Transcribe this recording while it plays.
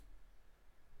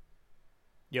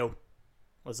Yo,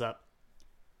 what's up?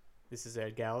 This is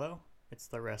Ed Gallo. It's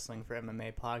the Wrestling for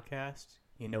MMA podcast.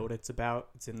 You know what it's about,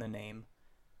 it's in the name.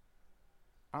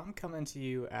 I'm coming to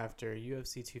you after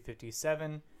UFC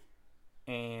 257,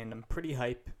 and I'm pretty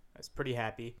hype. I was pretty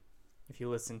happy. If you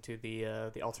listen to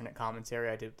the alternate commentary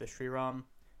I did with the Shriram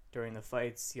during the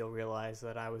fights, you'll realize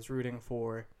that I was rooting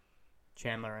for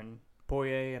Chandler and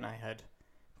Poirier, and I had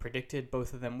predicted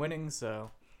both of them winning,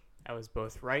 so I was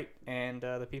both right, and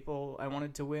the people I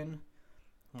wanted to win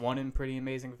won in pretty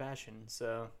amazing fashion.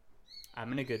 So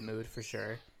I'm in a good mood for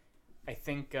sure. I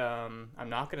think I'm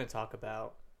not going to talk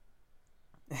about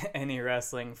any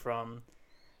wrestling from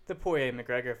the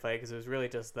Poirier-McGregor fight because it was really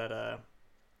just that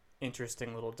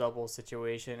interesting little double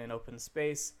situation in open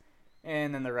space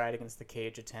and then the ride against the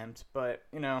cage attempt. But,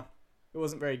 it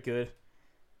wasn't very good,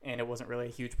 and it wasn't really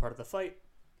a huge part of the fight.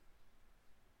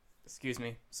 Excuse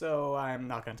me. So I'm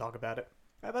not going to talk about it.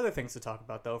 I have other things to talk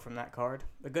about, though, from that card.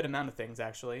 A good amount of things,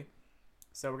 actually.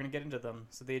 So we're going to get into them.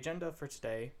 So the agenda for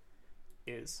today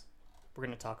is we're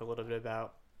going to talk a little bit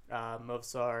about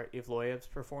Movsar Evloev's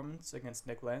performance against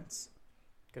Nick Lentz.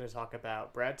 Going to talk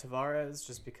about Brad Tavares,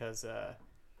 just because there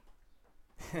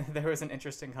was an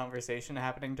interesting conversation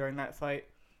happening during that fight.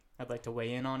 I'd like to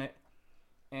weigh in on it.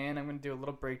 And I'm going to do a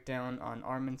little breakdown on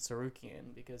Arman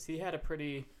Tsarukyan, because he had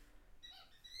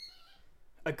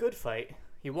a good fight.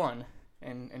 He won,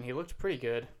 and he looked pretty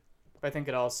good. But I think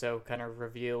it also kind of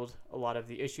revealed a lot of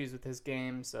the issues with his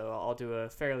game, so I'll do a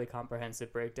fairly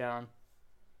comprehensive breakdown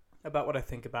about what I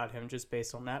think about him just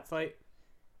based on that fight.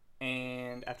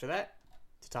 And after that,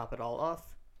 to top it all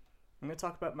off, I'm going to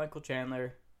talk about Michael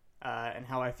Chandler and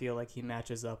how I feel like he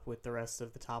matches up with the rest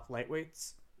of the top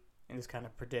lightweights and just kind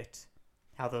of predict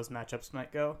how those matchups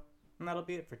might go. And that'll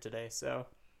be it for today. So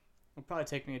it'll probably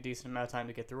take me a decent amount of time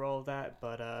to get through all of that,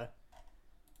 but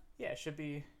yeah, it should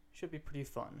be pretty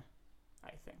fun,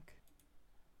 I think.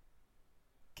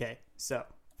 Okay, so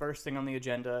first thing on the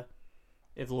agenda,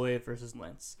 Evloev versus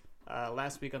Lentz.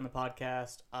 Last week on the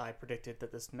podcast, I predicted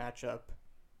that this matchup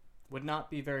would not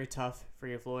be very tough for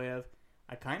Evloev.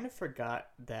 I kind of forgot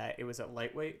that it was at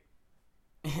lightweight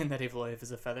and that Evloev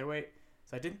is a featherweight,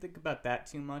 so I didn't think about that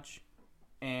too much.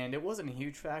 And it wasn't a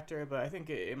huge factor, but I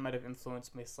think it might have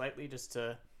influenced me slightly just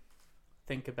to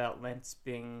think about Lentz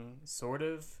being sort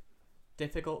of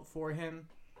difficult for him.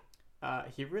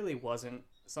 He really wasn't.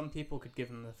 Some people could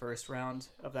give him the first round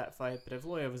of that fight, but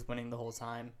Evloev was winning the whole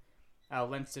time.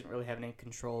 Lentz didn't really have any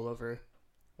control over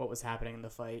what was happening in the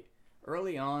fight.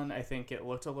 Early on, I think it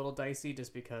looked a little dicey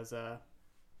just because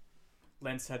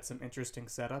Lentz had some interesting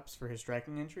setups for his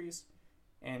striking entries,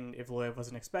 and Evloev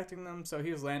wasn't expecting them, so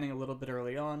he was landing a little bit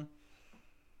early on.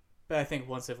 But I think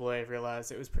once Evloev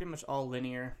realized it was pretty much all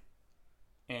linear,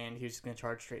 and he was just going to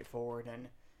charge straight forward and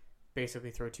basically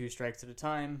throw two strikes at a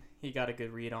time, he got a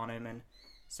good read on him and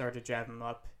started to jab him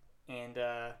up. And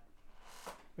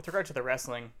with regard to the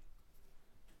wrestling,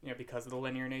 because of the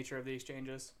linear nature of the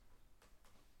exchanges,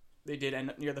 they did end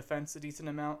up near the fence a decent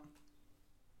amount.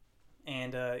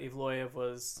 And Evloev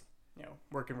was,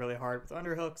 working really hard with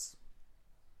underhooks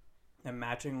and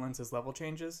matching Lentz's level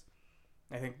changes.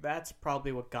 I think that's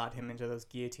probably what got him into those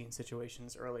guillotine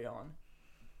situations early on.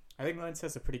 I think Lentz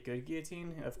has a pretty good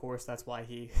guillotine. Of course, that's why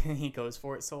he goes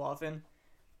for it so often.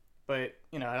 But,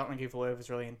 I don't think Evloev was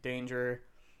really in danger.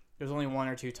 There was only one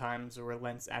or two times where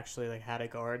Lentz actually had a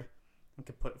guard and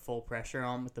could put full pressure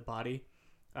on with the body.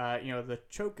 The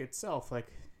choke itself,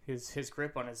 his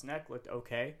grip on his neck looked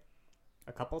okay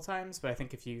a couple times, but I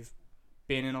think if you've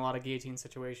been in a lot of guillotine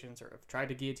situations or have tried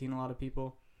to guillotine a lot of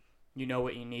people, you know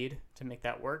what you need to make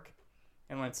that work,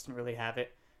 and Lentz didn't really have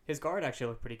it. His guard actually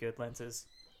looked pretty good, Lentz's.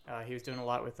 He was doing a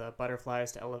lot with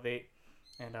butterflies to elevate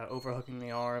and overhooking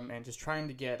the arm and just trying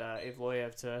to get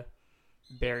Evloev to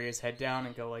bury his head down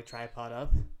and go tripod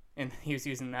up, and he was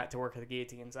using that to work the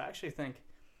guillotines. I actually think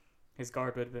his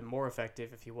guard would have been more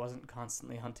effective if he wasn't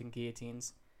constantly hunting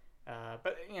guillotines.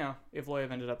 But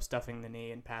Evloev ended up stuffing the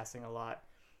knee and passing a lot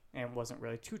and wasn't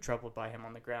really too troubled by him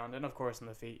on the ground. And, of course, on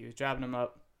the feet, he was jabbing him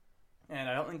up. And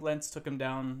I don't think Lentz took him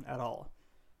down at all.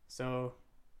 So,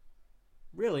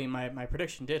 really, my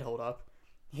prediction did hold up.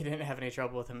 He didn't have any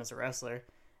trouble with him as a wrestler.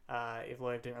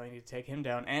 Evloev didn't really need to take him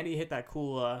down. And he hit that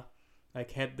cool,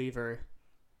 head lever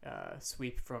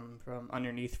sweep from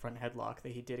underneath front headlock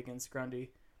that he did against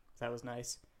Grundy. That was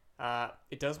nice.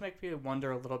 It does make me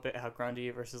wonder a little bit how Grundy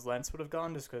versus Lentz would have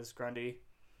gone, just because Grundy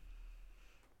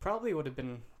probably would have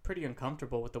been pretty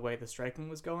uncomfortable with the way the striking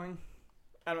was going.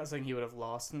 I'm not saying he would have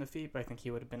lost in the feet, but I think he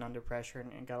would have been under pressure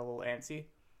and got a little antsy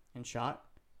and shot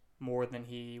more than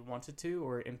he wanted to,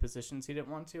 or in positions he didn't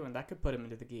want to, and that could put him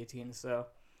into the guillotine. So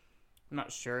I'm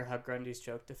not sure how Grundy's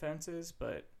choke defense is,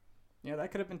 but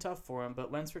that could have been tough for him.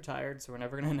 But Lentz retired, so we're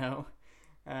never going to know.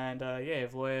 And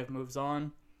Evloev moves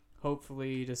on.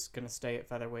 Hopefully just going to stay at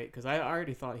featherweight, because I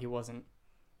already thought he wasn't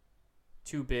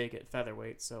too big at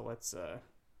featherweight, so let's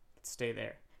stay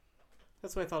there.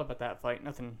 That's what I thought about that fight.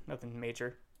 Nothing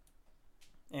major.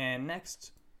 And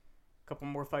next, a couple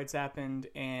more fights happened,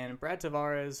 and Brad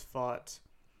Tavares fought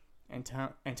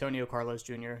Antonio Carlos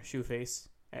Jr., Shoeface,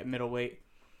 at middleweight.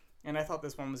 And I thought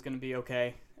this one was going to be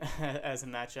okay as a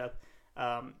matchup.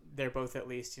 They're both at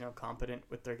least, competent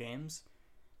with their games.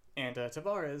 And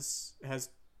Tavares has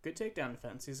good takedown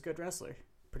defense. He's a good wrestler,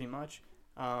 pretty much.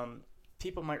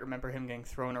 People might remember him getting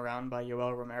thrown around by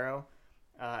Yoel Romero.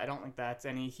 I don't think that's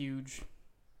any huge,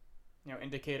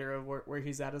 indicator of where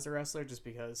he's at as a wrestler, just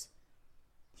because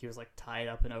he was tied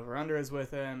up in over-unders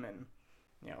with him and,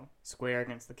 square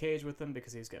against the cage with him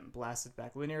because he was getting blasted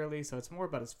back linearly. So it's more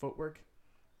about his footwork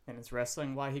and his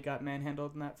wrestling, why he got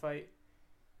manhandled in that fight,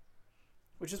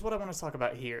 which is what I want to talk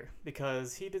about here,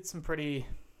 because he did some pretty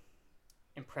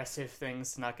impressive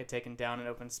things to not get taken down in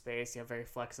open space. Very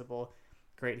flexible,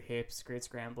 great hips, great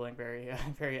scrambling, very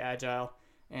very agile,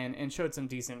 and showed some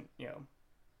decent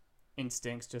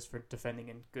instincts just for defending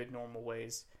in good normal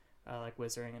ways, like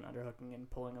whizzering and underhooking and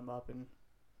pulling him up and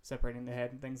separating the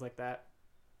head and things like that.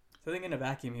 So I think in a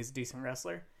vacuum he's a decent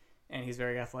wrestler, and he's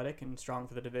very athletic and strong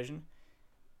for the division.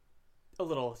 A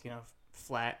little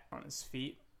flat on his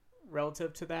feet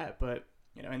relative to that, but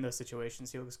in those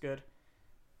situations he looks good.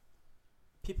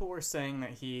 People were saying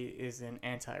that he is an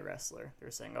anti-wrestler. They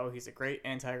were saying, oh, he's a great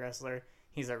anti-wrestler.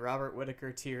 He's a Robert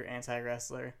Whittaker tier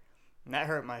anti-wrestler. And that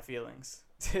hurt my feelings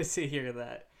to hear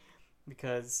that,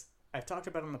 because I've talked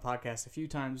about it on the podcast a few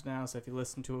times now. So if you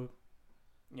listen to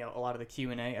a lot of the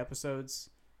Q&A episodes,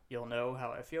 you'll know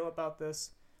how I feel about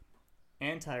this.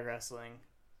 Anti-wrestling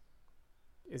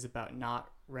is about not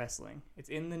wrestling. It's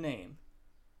in the name.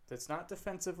 It's not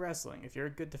defensive wrestling. If you're a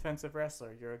good defensive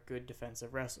wrestler, you're a good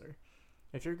defensive wrestler.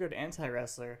 If you're a good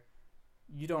anti-wrestler,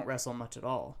 you don't wrestle much at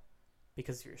all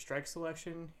because of your strike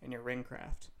selection and your ring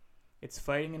craft. It's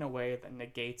fighting in a way that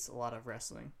negates a lot of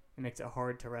wrestling. It makes it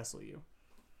hard to wrestle you.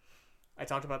 I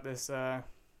talked about this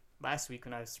last week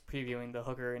when I was previewing the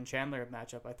Hooker and Chandler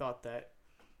matchup. I thought that,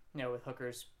 with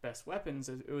Hooker's best weapons,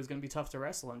 it was going to be tough to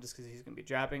wrestle him just because he's going to be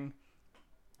jabbing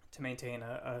to maintain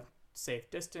a safe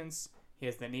distance. He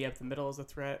has the knee up the middle as a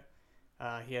threat.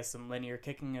 He has some linear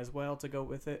kicking as well to go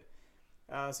with it.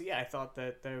 I thought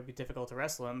that it would be difficult to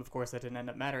wrestle him. Of course, that didn't end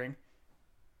up mattering.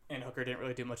 And Hooker didn't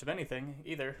really do much of anything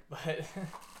either, but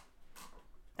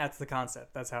that's the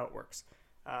concept. That's how it works.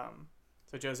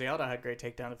 So Jose Aldo had great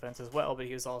takedown defense as well, but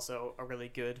he was also a really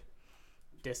good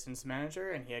distance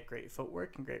manager, and he had great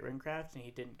footwork and great ring craft, and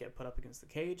he didn't get put up against the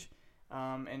cage.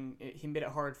 He made it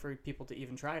hard for people to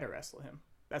even try to wrestle him.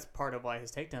 That's part of why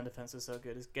his takedown defense is so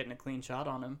good, is getting a clean shot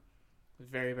on him. It's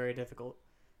very, very difficult.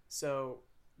 So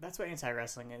that's what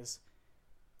anti-wrestling is.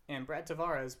 And Brad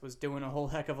Tavares was doing a whole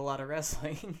heck of a lot of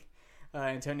wrestling.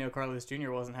 Antonio Carlos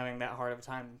Jr. wasn't having that hard of a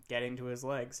time getting to his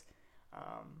legs.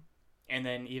 And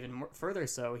then even further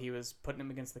so, he was putting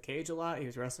him against the cage a lot. He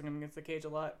was wrestling him against the cage a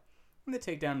lot. And the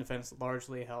takedown defense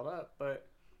largely held up, but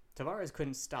Tavares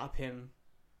couldn't stop him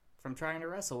from trying to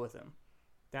wrestle with him.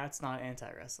 That's not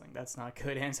anti-wrestling. That's not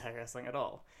good anti-wrestling at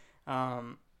all.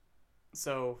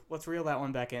 So let's reel that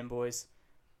one back in, boys.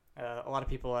 A lot of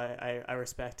people I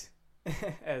respect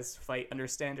as fight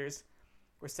understanders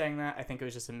were saying that. I think it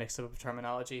was just a mix-up of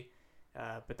terminology,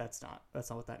 but that's not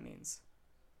what that means.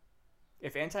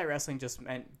 If anti-wrestling just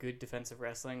meant good defensive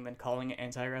wrestling, then calling it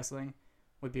anti-wrestling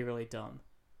would be really dumb,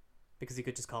 because you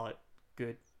could just call it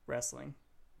good wrestling.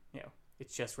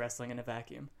 It's just wrestling in a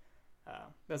vacuum.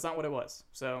 That's not what it was.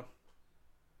 So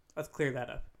let's clear that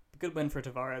up. Good win for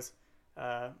Tavares.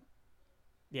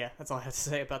 That's all I have to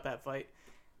say about that fight.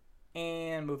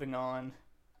 And moving on,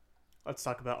 let's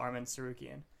talk about Arman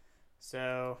Tsarukyan.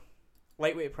 So,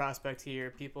 lightweight prospect here.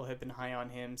 People have been high on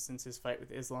him since his fight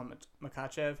with Islam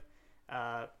Makhachev,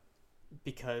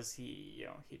 because he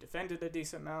defended a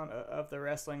decent amount of the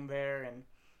wrestling there, and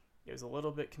it was a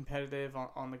little bit competitive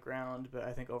on the ground. But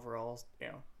I think overall,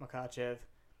 Makhachev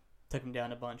took him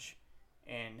down a bunch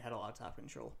and had a lot of top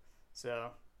control. So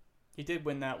he did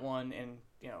win that one, and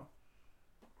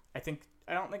I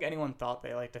don't think anyone thought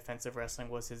that defensive wrestling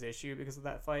was his issue because of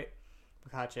that fight.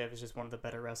 Makhachev is just one of the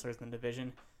better wrestlers in the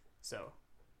division, so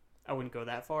I wouldn't go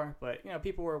that far. But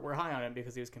people were high on him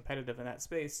because he was competitive in that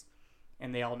space,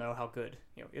 and they all know how good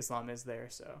Islam is there.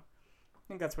 So I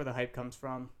think that's where the hype comes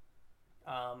from.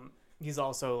 He's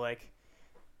also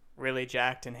really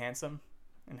jacked and handsome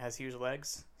and has huge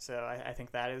legs, so I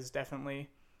think that is definitely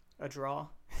a draw.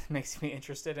 makes me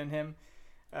interested in him.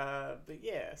 But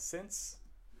yeah, since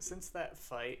that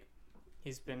fight,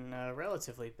 he's been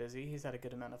relatively busy. He's had a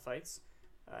good amount of fights.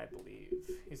 I believe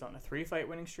he's on a 3-fight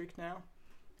winning streak now.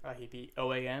 He beat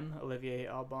OAM, Olivier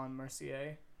Albon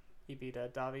Mercier. He beat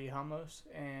Davi Ramos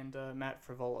and Matt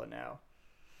Frivola now.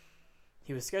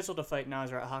 He was scheduled to fight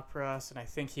Nasrat Haqparast, and I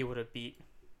think he would have beat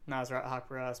Nasrat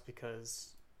Haqparast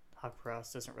because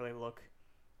Haqparast doesn't really look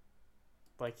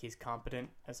like he's competent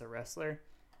as a wrestler.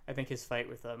 I think his fight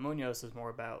with Munoz is more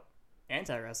about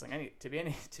anti-wrestling. To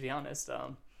be honest,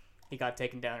 he got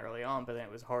taken down early on, but then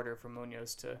it was harder for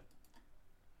Munoz to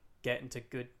get into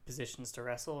good positions to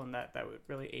wrestle, and that would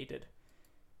really aided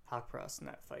Haqparast in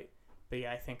that fight. But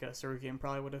yeah, I think Tsarukyan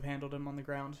probably would have handled him on the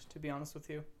ground, to be honest with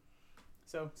you.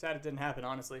 So sad it didn't happen,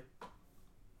 honestly.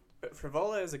 But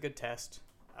Frivola is a good test.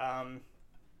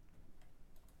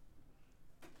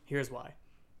 Here's why.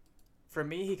 For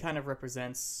me, he kind of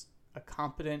represents a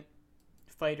competent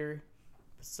fighter,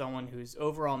 someone who's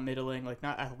overall middling, like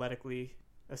not athletically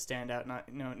a standout,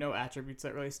 not no attributes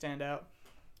that really stand out,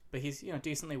 but he's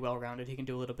decently well-rounded. He can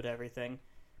do a little bit of everything,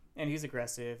 and he's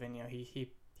aggressive, and he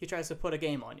tries to put a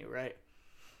game on you, right?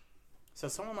 So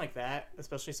someone like that,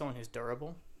 especially someone who's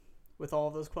durable with all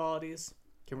of those qualities,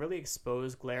 can really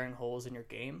expose glaring holes in your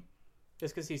game,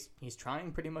 just because he's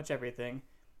trying pretty much everything,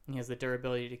 and he has the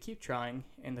durability to keep trying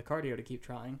and the cardio to keep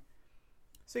trying.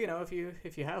 So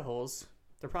if you have holes,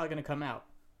 they're probably going to come out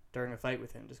during a fight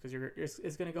with him, just because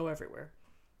it's going to go everywhere.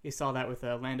 You saw that with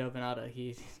Lando Venata.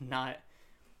 He's not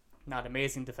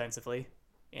amazing defensively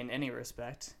in any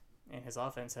respect, and his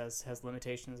offense has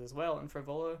limitations as well. And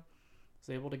Frivola was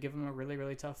able to give him a really,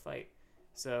 really tough fight.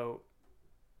 So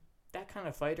that kind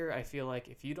of fighter, I feel like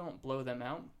if you don't blow them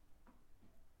out,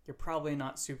 you're probably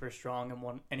not super strong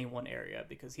in any one area,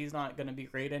 because he's not going to be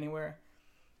great anywhere.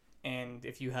 And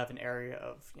if you have an area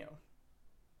of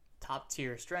top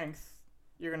tier strength,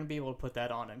 you're going to be able to put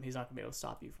that on him. He's not going to be able to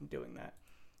stop you from doing that,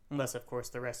 unless of course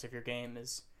the rest of your game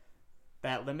is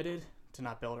that limited to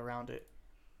not build around it.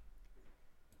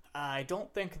 I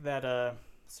don't think that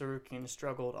Tsarukyan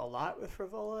struggled a lot with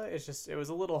Frivola. It was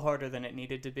a little harder than it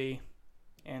needed to be,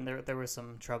 and there were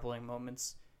some troubling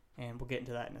moments, and we'll get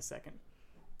into that in a second.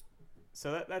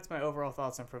 So that's my overall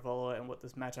thoughts on Frivola and what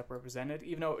this matchup represented,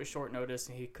 even though it was short notice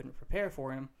and he couldn't prepare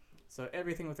for him. So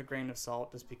everything with a grain of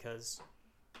salt, just because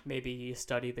maybe you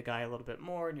study the guy a little bit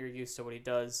more and you're used to what he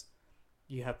does.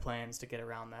 You have plans to get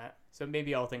around that. So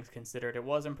maybe all things considered, it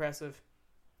was impressive.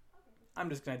 I'm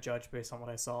just going to judge based on what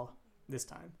I saw this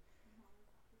time.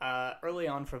 Early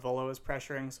on, Frivola was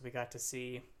pressuring, so we got to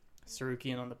see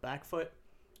Tsarukyan on the back foot.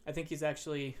 I think he's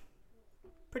actually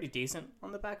pretty decent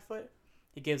on the back foot.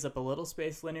 He gives up a little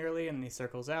space linearly and he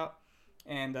circles out.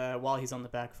 And while he's on the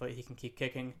back foot, he can keep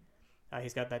kicking.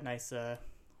 He's got that nice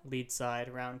lead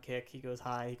side round kick. He goes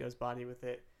high, he goes body with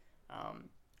it.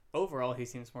 Overall, he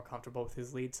seems more comfortable with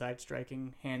his lead side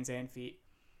striking, hands and feet,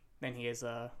 than he is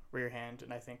rear hand.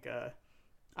 And I think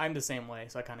I'm the same way,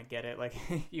 so I kind of get it. Like,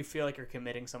 you feel like you're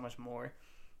committing so much more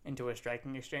into a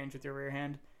striking exchange with your rear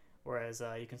hand, whereas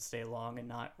you can stay long and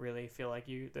not really feel like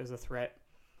there's a threat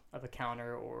of a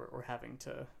counter or having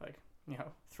to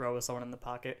throw with someone in the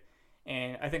pocket.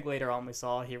 And I think later on we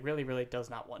saw he really, really does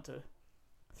not want to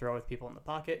throw with people in the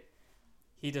pocket.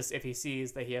 He just, if he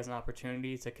sees that he has an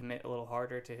opportunity to commit a little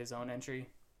harder to his own entry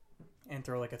and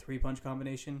throw like a 3-punch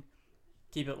combination,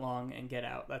 keep it long and get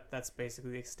out. That's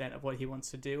basically the extent of what he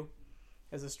wants to do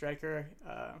as a striker.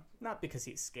 Not because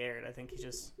he's scared. I think he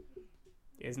just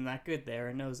isn't that good there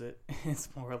and knows it. It's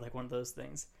more like one of those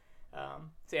things.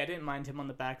 So yeah, I didn't mind him on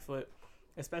the back foot,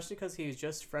 especially because he was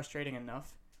just frustrating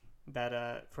enough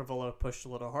that Frivola pushed a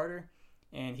little harder,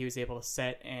 and he was able to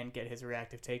set and get his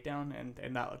reactive takedown,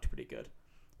 and that looked pretty good.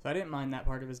 So I didn't mind that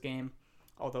part of his game,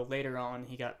 although later on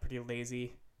he got pretty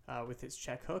lazy with his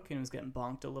check hook and was getting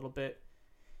bonked a little bit,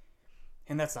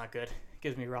 and that's not good. It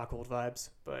gives me Rockhold vibes,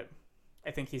 but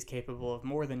I think he's capable of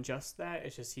more than just that.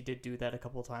 It's just he did do that a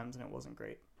couple times and it wasn't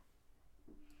great.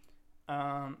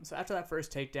 So after that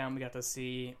first takedown, we got to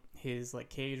see his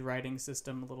cage riding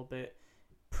system a little bit,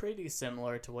 pretty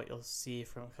similar to what you'll see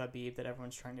from Khabib that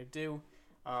everyone's trying to do.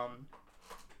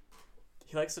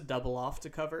 He likes to double off to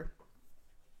cover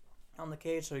on the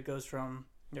cage, so he goes from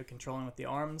controlling with the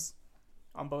arms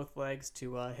on both legs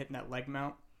to hitting that leg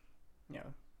mount,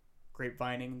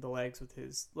 grapevining the legs with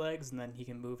his legs, and then he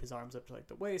can move his arms up to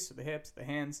the waist or the hips, the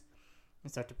hands,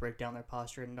 and start to break down their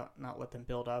posture and not let them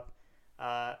build up.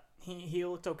 He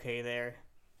looked okay there.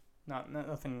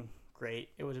 Nothing great.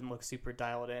 It didn't look super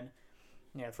dialed in.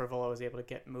 Frivola was able to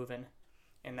get moving,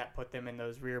 and that put them in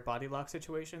those rear body lock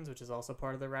situations, which is also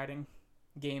part of the riding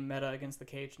game meta against the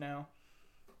cage now.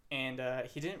 And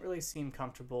he didn't really seem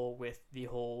comfortable with the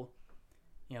whole,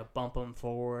 bump them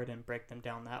forward and break them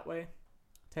down that way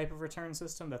type of return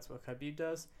system. That's what Khabib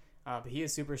does. But he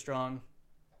is super strong.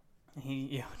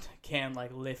 He can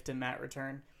lift and mat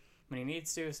return when he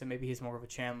needs to. So maybe he's more of a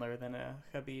Chandler than a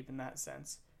Khabib in that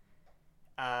sense.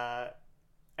 I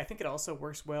think it also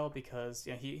works well because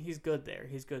he's good there.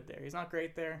 He's good there. He's not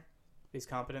great there. He's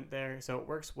competent there. So it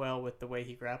works well with the way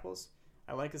he grapples.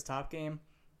 I like his top game.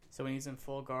 So when he's in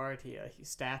full guard, he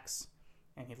stacks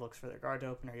and he looks for their guard to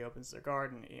open, or he opens their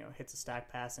guard and hits a stack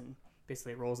pass and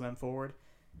basically rolls them forward.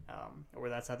 Or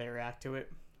that's how they react to it.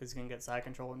 Because he can get side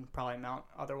control and probably mount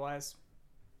otherwise.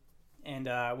 And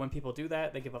when people do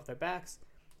that, they give up their backs.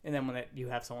 And then when you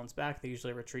have someone's back, they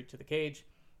usually retreat to the cage.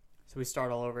 So we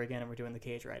start all over again and we're doing the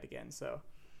cage right again. So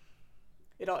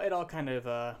it all kind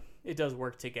of it does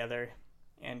work together,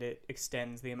 and it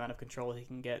extends the amount of control he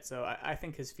can get. So I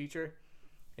think his future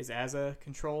is as a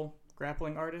control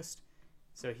grappling artist.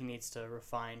 So he needs to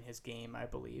refine his game, I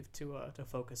believe, to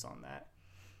focus on that.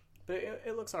 But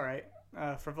it looks all right.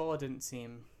 Frevola didn't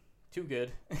seem too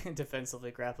good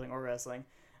defensively, grappling or wrestling.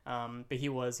 But he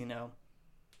was,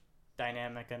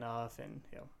 dynamic enough and,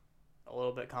 a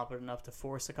little bit competent enough to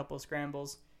force a couple of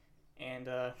scrambles. And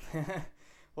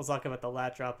we'll talk about the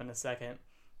lat drop in a second.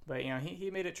 But,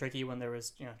 he made it tricky when there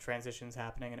was, transitions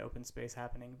happening and open space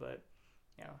happening. But,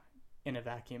 in a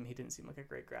vacuum, he didn't seem like a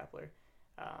great grappler.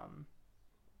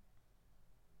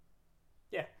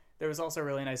 There was also a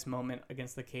really nice moment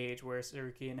against the cage where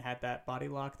Tsarukyan had that body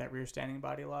lock, that rear standing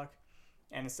body lock.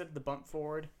 And instead of the bump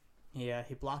forward, he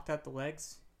blocked out the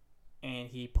legs and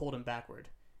he pulled him backward.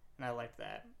 And I liked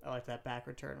that. I liked that back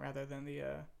return rather than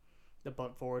the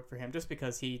bump forward for him, just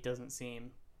because he doesn't seem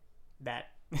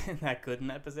that that good in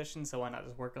that position. So why not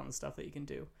just work on the stuff that you can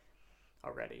do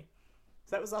already?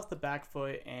 So that was off the back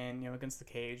foot and, against the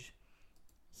cage.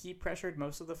 He pressured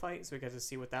most of the fight, so we got to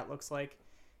see what that looks like.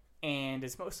 And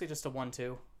it's mostly just a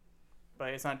 1-2,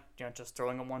 but it's not just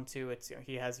throwing a 1-2. It's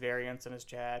he has variance in his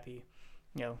jab. He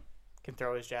can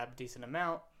throw his jab a decent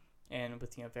amount, and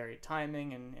with varied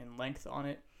timing and length on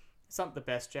it. It's not the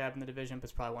best jab in the division, but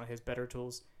it's probably one of his better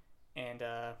tools. And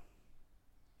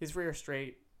his rear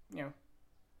straight,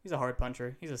 he's a hard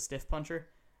puncher. He's a stiff puncher.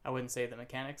 I wouldn't say the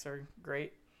mechanics are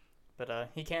great,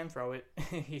 but he can throw it.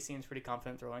 He seems pretty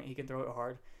confident throwing it. He can throw it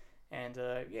hard, and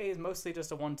he's mostly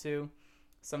just a 1-2.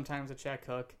 Sometimes a check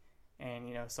hook, and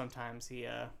sometimes he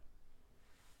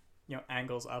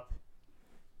angles up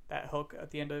that hook at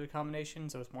the end of the combination,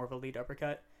 so it's more of a lead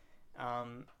uppercut.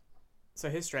 So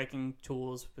his striking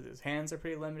tools with his hands are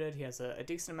pretty limited. He has a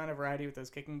decent amount of variety with his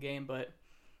kicking game, but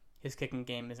his kicking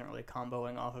game isn't really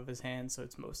comboing off of his hands, so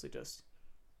it's mostly just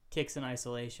kicks in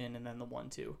isolation and then the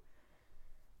 1-2.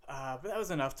 But that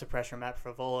was enough to pressure map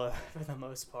Frevola for the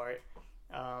most part.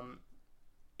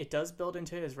 It does build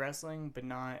into his wrestling, but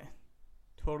not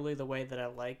totally the way that I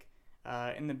like.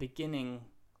 In the beginning,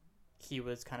 he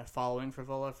was kind of following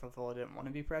Frevola. Frevola didn't want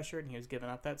to be pressured, and he was giving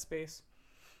up that space.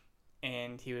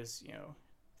 And he was,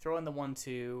 throwing the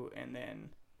 1-2 and then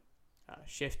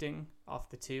shifting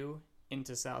off the 2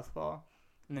 into southpaw,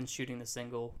 and then shooting the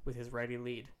single with his righty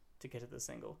lead to get to the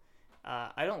single.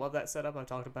 I don't love that setup. I've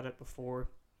talked about it before.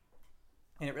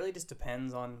 And it really just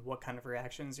depends on what kind of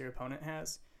reactions your opponent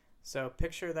has. So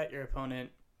picture that your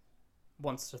opponent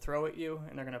wants to throw at you,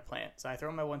 and they're going to plant. So I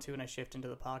throw my 1-2 and I shift into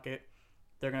the pocket.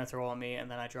 They're going to throw on me,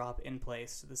 and then I drop in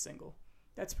place to the single.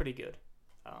 That's pretty good.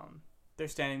 They're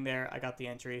standing there. I got the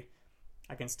entry.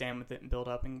 I can stand with it and build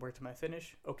up and work to my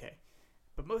finish. Okay.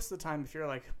 But most of the time, if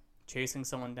you're chasing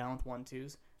someone down with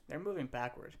 1-2s, they're moving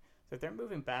backward. So if they're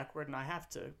moving backward and I have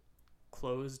to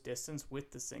close distance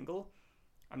with the single,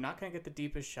 I'm not going to get the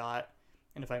deepest shot.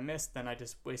 And if I miss, then I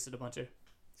just wasted a bunch of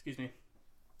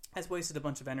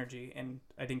energy and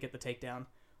I didn't get the takedown.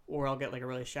 Or I'll get a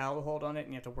really shallow hold on it and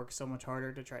you have to work so much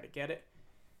harder to try to get it.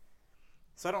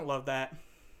 So I don't love that.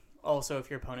 Also, if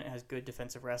your opponent has good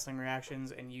defensive wrestling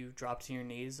reactions and you drop to your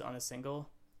knees on a single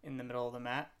in the middle of the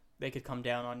mat, they could come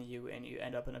down on you and you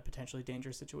end up in a potentially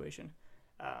dangerous situation.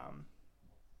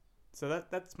 So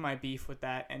that's my beef with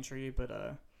that entry, but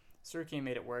Tsarukyan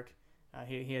made it work.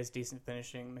 He has decent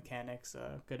finishing mechanics,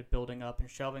 good at building up and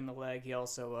shoving the leg. He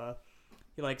also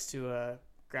he likes to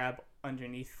grab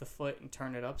underneath the foot and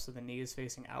turn it up so the knee is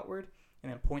facing outward,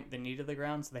 and then point the knee to the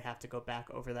ground so they have to go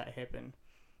back over that hip and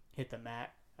hit the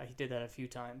mat. He did that a few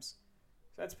times,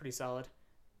 so that's pretty solid.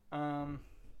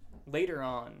 Later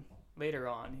on,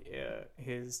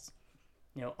 his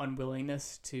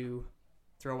unwillingness to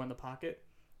throw in the pocket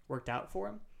worked out for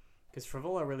him, because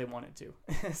Frevola really wanted to.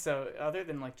 So other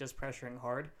than just pressuring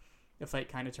hard, the fight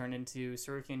kind of turned into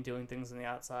Tsarukyan doing things on the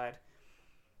outside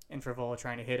and Frivola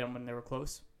trying to hit him when they were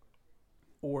close,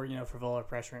 or Frivola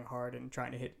pressuring hard and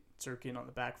trying to hit Tsarukyan on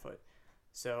the back foot.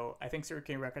 So I think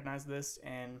Tsarukyan recognized this,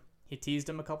 and he teased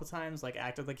him a couple times, like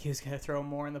acted like he was going to throw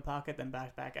more in the pocket than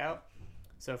back out.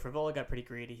 So Frivola got pretty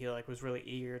greedy. He was really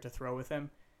eager to throw with him.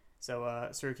 So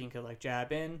Tsarukyan could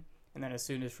jab in, and then as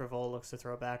soon as Frivola looks to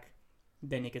throw back,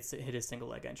 then he could hit his single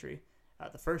leg entry.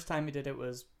 The first time he did it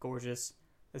was gorgeous.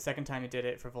 The second time he did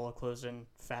it, Frivola closed in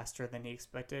faster than he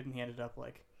expected, and he ended up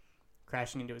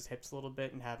crashing into his hips a little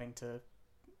bit and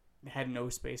had no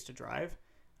space to drive.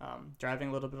 Driving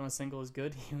a little bit on a single is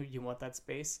good. You want that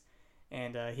space.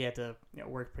 And he had to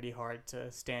work pretty hard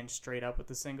to stand straight up with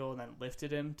the single and then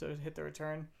lifted him to hit the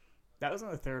return. That was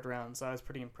in the third round, so I was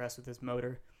pretty impressed with his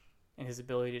motor and his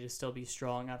ability to still be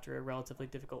strong after a relatively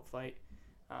difficult fight.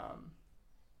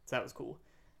 So that was cool.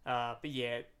 But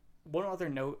yeah, one other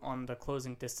note on the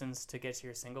closing distance to get to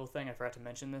your single thing, I forgot to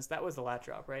mention this. That was the lat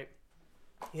drop, right?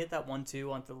 He hit that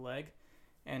 1-2 onto the leg,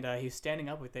 and he was standing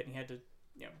up with it, and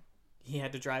he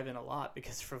had to drive in a lot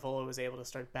because Frivola was able to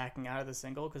start backing out of the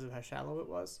single because of how shallow it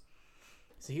was.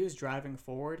 So he was driving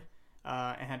forward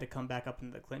and had to come back up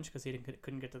into the clinch because he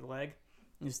couldn't get to the leg.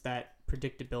 Just that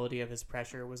predictability of his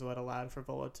pressure was what allowed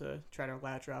Frivola to try to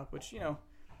lat drop, which,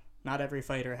 not every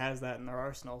fighter has that in their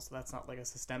arsenal, so that's not a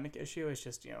systemic issue. It's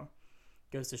just,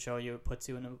 goes to show you, it puts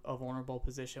you in a vulnerable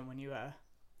position when you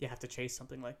have to chase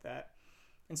something like that.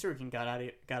 And Tsarukyan got out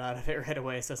of it right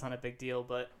away, so it's not a big deal,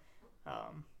 but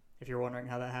if you're wondering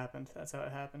how that happened, that's how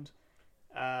it happened.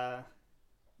 Yeah,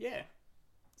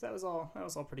 so that was all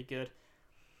pretty good.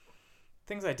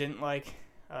 Things I didn't like,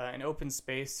 in open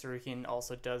space, Tsarukyan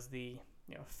also does the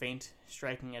feint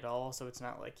striking at all, so it's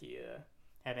not like he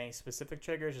had any specific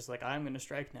triggers, just I'm going to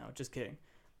strike now, just kidding.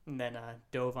 And then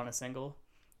dove on a single.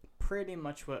 Pretty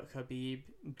much what Khabib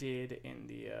did in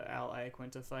the Al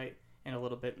Iaquinta fight and a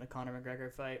little bit in the Conor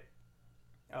McGregor fight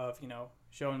of,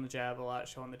 showing the jab a lot,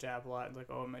 and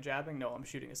oh, am I jabbing? No, I'm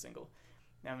shooting a single.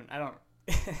 I mean, I don't,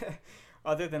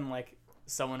 other than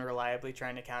someone reliably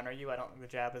trying to counter you, I don't think the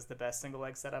jab is the best single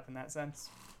leg setup in that sense,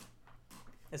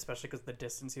 especially because the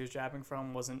distance he was jabbing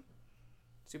from wasn't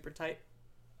super tight.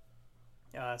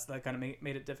 So that kind of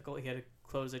made it difficult. He had to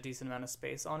close a decent amount of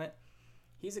space on it.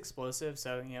 He's explosive,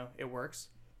 so, it works.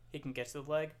 He can get to the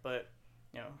leg, but,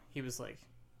 he was,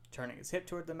 turning his hip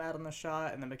toward the mat on the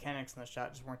shot, and the mechanics on the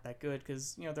shot just weren't that good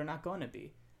because, they're not going to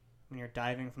be when you're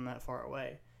diving from that far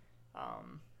away.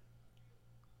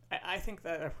 I think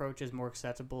that approach is more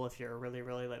acceptable if you're a really,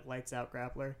 really, lights-out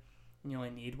grappler and you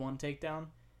only need one takedown.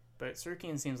 But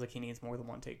Tsarukyan seems like he needs more than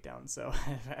one takedown, so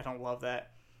I don't love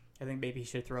that. I think maybe he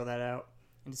should throw that out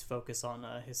and just focus on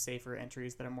his safer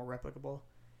entries that are more replicable.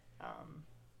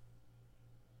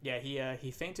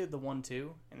 He feinted the 1-2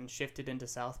 and shifted into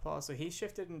southpaw. So he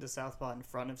shifted into southpaw in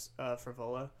front of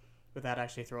Frivola without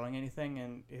actually throwing anything,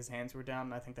 and his hands were down.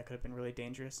 And I think that could have been really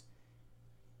dangerous.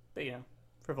 But,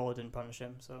 Frivola didn't punish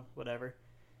him, so whatever.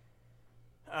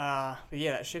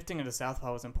 That shifting into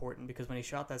southpaw was important because when he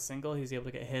shot that single, he was able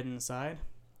to get head inside.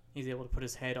 He was able to put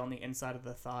his head on the inside of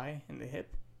the thigh and the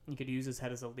hip. He could use his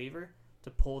head as a lever to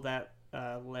pull that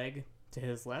leg to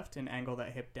his left and angle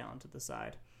that hip down to the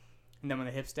side. And then when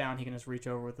the hip's down, he can just reach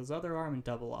over with his other arm and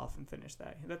double off and finish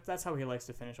that. That's how he likes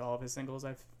to finish all of his singles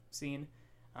I've seen.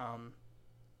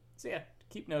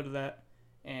 Keep note of that.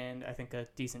 And I think a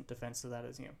decent defense to that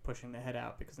is, pushing the head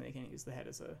out because then he can't use the head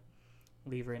as a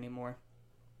lever anymore.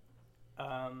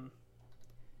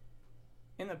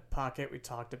 In the pocket, we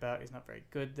talked about he's not very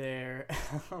good there.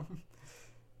 We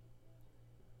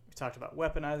talked about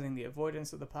weaponizing the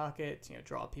avoidance of the pocket,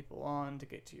 draw people on to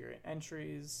get to your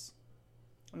entries.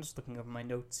 I'm just looking over my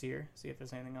notes here, see if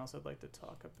there's anything else I'd like to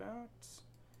talk about.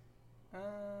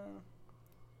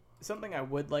 Something I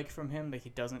would like from him that he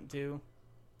doesn't do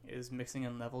is mixing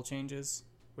in level changes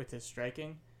with his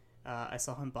striking. I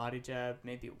saw him body jab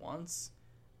maybe once.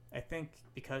 I think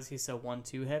because he's so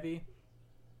 1-2 heavy,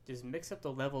 just mix up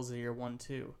the levels of your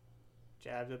 1-2.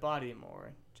 Jab the body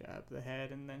more, jab the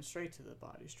head, and then straight to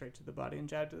the body, and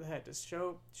jab to the head. Just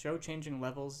show changing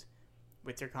levels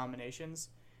with your combinations,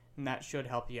 and that should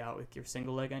help you out with your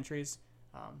single leg entries.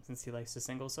 Since he likes to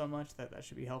single so much, that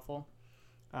should be helpful.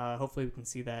 Hopefully we can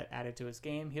see that added to his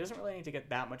game. He doesn't really need to get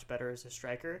that much better as a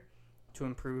striker to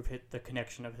improve the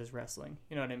connection of his wrestling.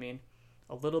 You know what I mean?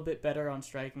 A little bit better on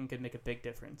striking could make a big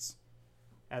difference.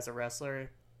 As a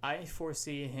wrestler, I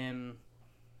foresee him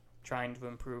trying to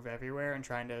improve everywhere and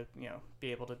trying to,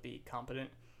 be able to be competent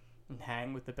and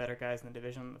hang with the better guys in the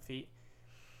division on the feet.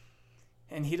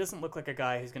 And he doesn't look like a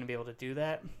guy who's going to be able to do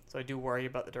that. So I do worry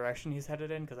about the direction he's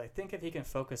headed in, because I think if he can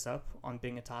focus up on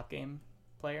being a top game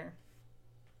player,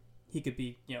 he could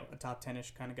be, a top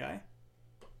 10-ish kind of guy.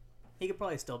 He could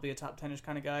probably still be a top 10-ish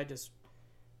kind of guy, just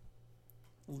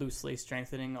loosely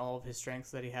strengthening all of his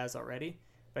strengths that he has already.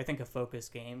 But I think a focus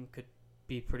game could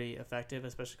be pretty effective,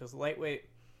 especially because lightweight,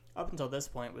 up until this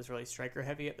point, was really striker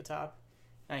heavy at the top.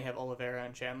 Now you have Oliveira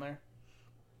and Chandler,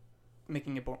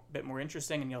 making it a bit more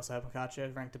interesting, and you also have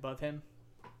Makhachev ranked above him.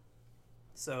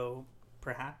 So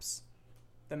perhaps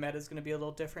the meta is going to be a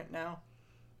little different now.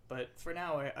 But for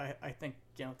now, I think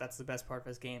that's the best part of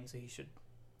his game, so he should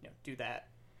do that.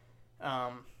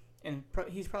 And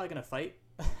he's probably going to fight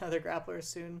other grapplers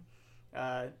soon.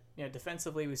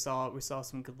 Defensively, we saw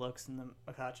some good looks in the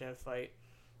Makhachev fight.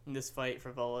 In this fight,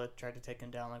 Frivola tried to take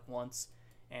him down once,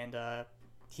 and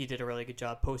he did a really good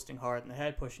job posting hard in the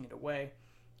head, pushing it away,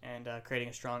 and creating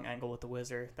a strong angle with the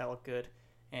whizzer. That looked good.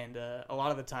 And a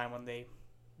lot of the time when they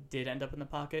did end up in the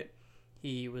pocket,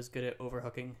 he was good at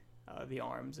overhooking the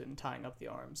arms and tying up the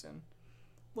arms, and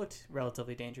looked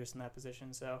relatively dangerous in that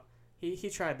position. So he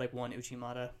tried one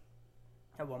Uchimata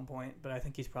at one point, but I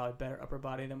think he's probably better upper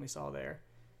body than we saw there.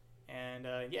 And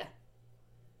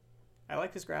I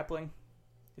like his grappling.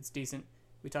 It's decent.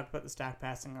 We talked about the stack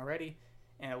passing already,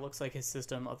 and it looks like his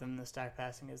system, other than the stack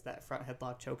passing, is that front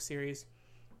headlock choke series.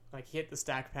 He hit the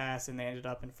stack pass, and they ended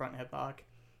up in front headlock,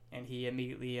 and he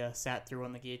immediately sat through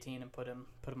on the guillotine and put him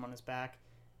on his back.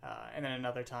 And then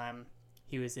another time,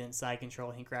 he was in side control,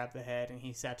 and he grabbed the head, and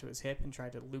he sat to his hip and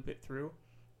tried to loop it through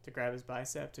to grab his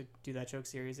bicep to do that choke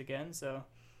series again. So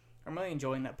I'm really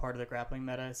enjoying that part of the grappling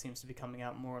meta. It seems to be coming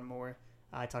out more and more.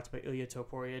 I talked about Ilya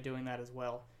Topuria doing that as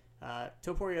well.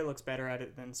 Topuria looks better at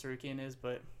it than Tsarukyan is,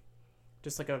 but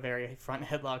just a very front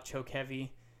headlock choke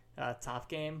heavy top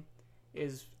game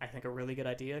is, I think, a really good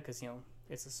idea because,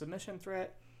 it's a submission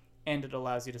threat and it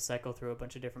allows you to cycle through a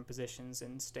bunch of different positions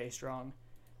and stay strong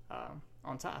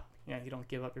on top. You don't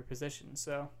give up your position.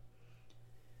 So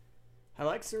I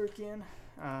like Tsarukyan.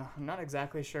 I'm not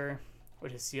exactly sure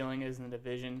what his ceiling is in the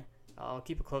division. I'll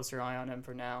keep a closer eye on him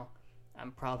for now.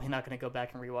 I'm probably not going to go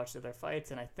back and rewatch their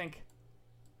fights, and I think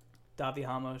Davi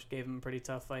Hamos gave him a pretty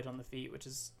tough fight on the feet, which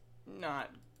is not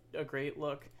a great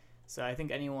look. So I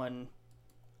think anyone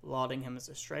lauding him as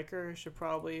a striker should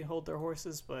probably hold their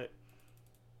horses, but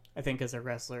I think as a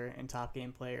wrestler and top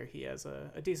game player, he has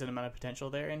a decent amount of potential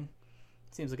there, and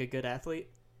seems like a good athlete.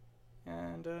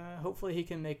 And hopefully he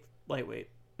can make lightweight,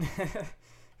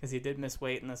 because he did miss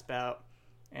weight in this bout,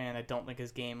 and I don't think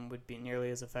his game would be nearly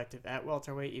as effective at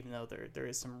welterweight, even though there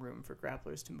is some room for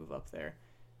grapplers to move up there.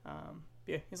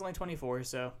 He's only 24,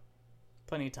 so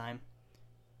plenty of time.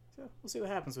 So we'll see what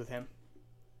happens with him.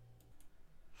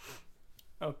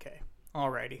 Okay,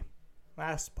 alrighty.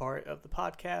 Last part of the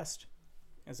podcast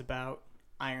is about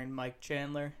Iron Mike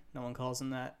Chandler. No one calls him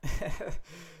that.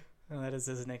 That is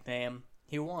his nickname.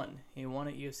 He won. He won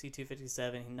at UFC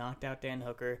 257. He knocked out Dan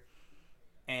Hooker.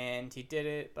 And he did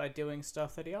it by doing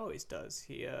stuff that he always does.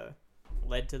 He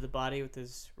led to the body with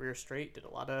his rear straight, did a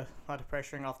lot of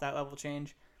pressuring off that level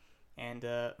change. And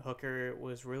Hooker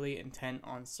was really intent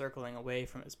on circling away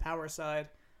from his power side.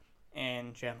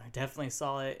 And Chandler definitely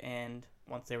saw it. And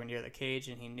once they were near the cage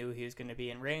and he knew he was going to be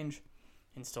in range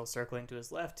and still circling to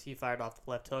his left, he fired off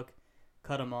the left hook,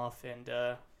 cut him off, and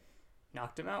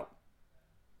knocked him out.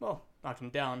 Well, knocked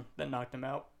him down, then knocked him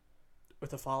out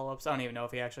with the follow-ups. I don't even know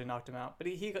if he actually knocked him out, but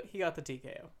he got the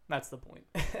TKO. That's the point.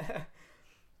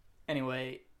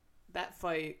 Anyway, that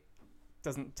fight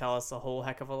doesn't tell us a whole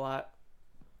heck of a lot,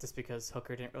 just because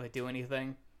Hooker didn't really do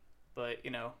anything. But,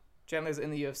 Chandler's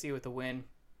in the UFC with a win,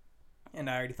 and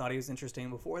I already thought he was interesting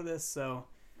before this, so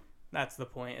that's the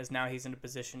point, is now he's in a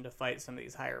position to fight some of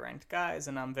these higher-ranked guys,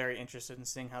 and I'm very interested in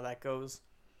seeing how that goes.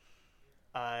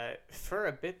 For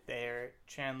a bit there,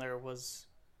 Chandler was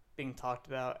being talked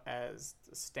about as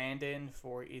the stand-in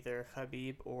for either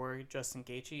Khabib or Justin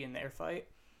Gaethje in their fight.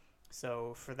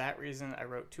 So for that reason, I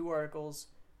wrote 2 articles.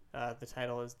 The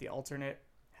title is The Alternate,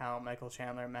 how Michael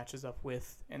Chandler matches up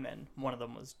with, and then one of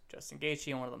them was Justin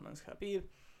Gaethje and one of them was Khabib.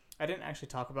 I didn't actually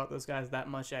talk about those guys that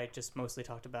much. I just mostly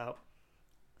talked about,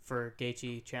 for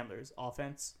Gaethje, Chandler's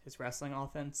offense, his wrestling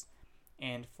offense,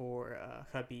 and for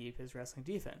Khabib, his wrestling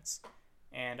defense.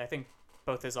 And I think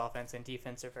both his offense and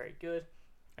defense are very good.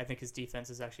 I think his defense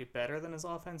is actually better than his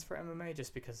offense for MMA,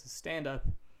 just because his stand-up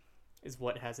is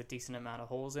what has a decent amount of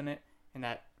holes in it, and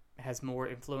that has more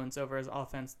influence over his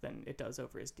offense than it does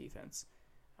over his defense.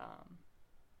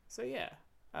 So yeah,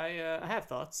 I have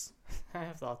thoughts. I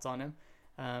have thoughts on him.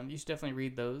 You should definitely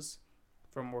read those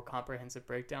for a more comprehensive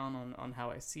breakdown on how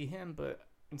I see him, but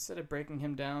instead of breaking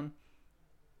him down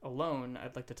alone,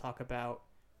 I'd like to talk about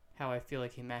how I feel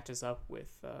like he matches up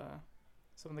with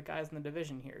some of the guys in the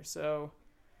division here. So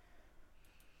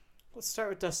Let's start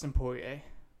with Dustin Poirier.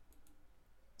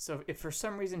 So if for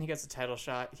some reason he gets a title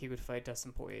shot, he would fight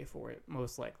Dustin Poirier for it,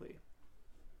 most likely.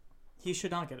 He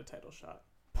should not get a title shot,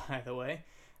 by the way.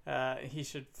 He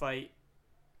should fight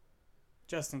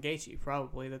Justin Gaethje,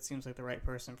 probably. That seems like the right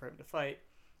person for him to fight.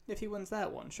 If he wins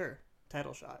that one, sure,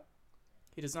 title shot.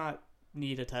 He does not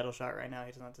need a title shot right now.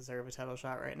 He does not deserve a title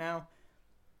shot right now.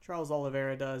 Charles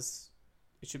Oliveira does.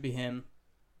 It should be him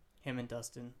and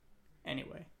Dustin.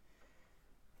 Anyway,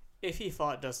 if he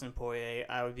fought Dustin Poirier,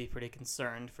 I would be pretty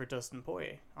concerned for Dustin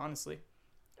Poirier, honestly.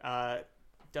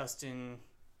 Dustin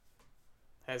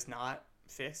has not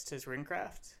fixed his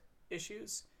ringcraft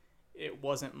issues. It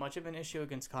wasn't much of an issue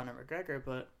against Conor McGregor,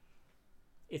 but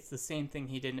it's the same thing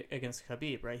he did against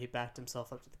Khabib, right? He backed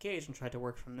himself up to the cage and tried to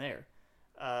work from there.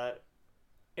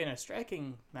 In a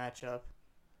striking matchup,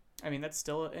 I mean, that's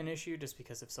still an issue just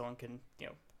because if someone can,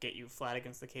 get you flat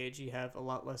against the cage, you have a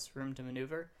lot less room to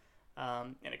maneuver.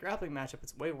 In a grappling matchup,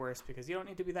 it's way worse because you don't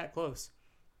need to be that close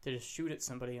to just shoot at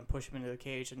somebody and push them into the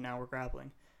cage, and now we're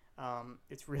grappling.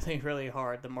 It's really, really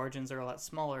hard. The margins are a lot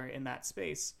smaller in that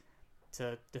space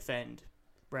to defend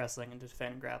wrestling and to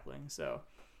defend grappling. So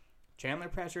Chandler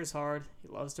pressures hard. He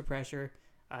loves to pressure.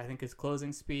 I think his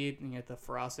closing speed and the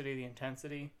ferocity, the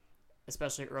intensity,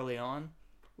 especially early on,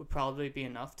 would probably be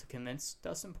enough to convince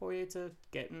Dustin Poirier to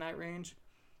get in that range,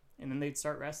 and then they'd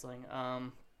start wrestling.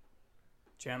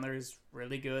 Chandler is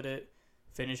really good at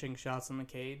finishing shots in the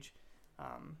cage.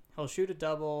 He'll shoot a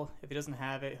double. If he doesn't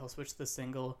have it, he'll switch to the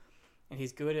single, and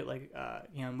he's good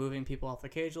at moving people off the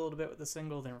cage a little bit with the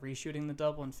single, then reshooting the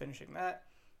double and finishing that.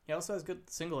 He also has good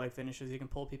single leg finishes. He can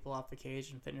pull people off the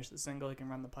cage and finish the single. He can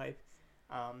run the pipe.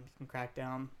 He can crack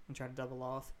down and try to double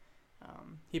off.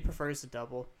 He prefers to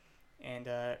double. And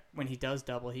when he does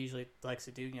double, he usually likes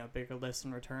to do bigger lifts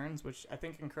and returns, which I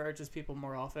think encourages people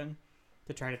more often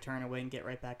to try to turn away and get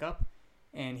right back up.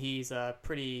 And he's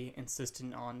pretty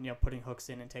insistent on putting hooks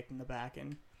in and taking the back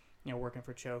and working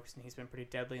for chokes. And he's been pretty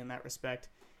deadly in that respect.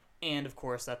 And of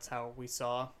course, that's how we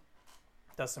saw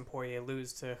Dustin Poirier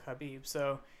lose to Khabib.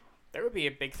 So there would be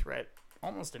a big threat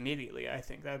almost immediately. I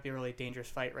think that would be a really dangerous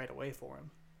fight right away for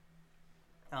him.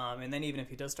 And then even if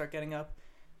he does start getting up,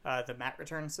 the mat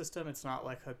return system, it's not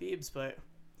like Khabib's, but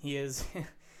he is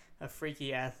a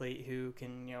freaky athlete who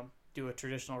can, do a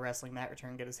traditional wrestling mat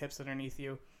return, get his hips underneath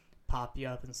you, pop you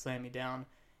up and slam you down,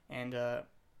 and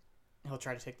he'll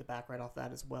try to take the back right off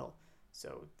that as well.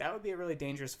 So that would be a really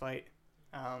dangerous fight.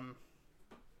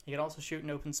 He can also shoot in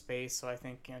open space, so I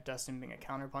think Dustin being a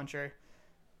counterpuncher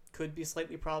could be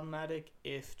slightly problematic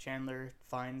if Chandler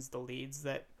finds the leads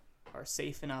that are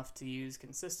safe enough to use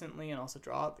consistently and also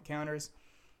draw out the counters.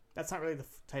 That's not really the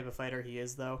type of fighter he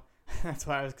is, though. That's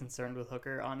why I was concerned with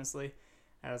Hooker, honestly.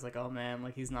 I was like, oh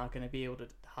man, he's not going to be able to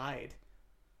hide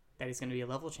that he's going to be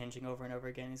level changing over and over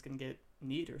again. He's going to get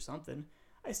kneed or something.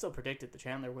 I still predicted the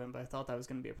Chandler win, but I thought that was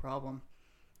going to be a problem.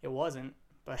 It wasn't,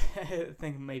 but I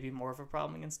think maybe more of a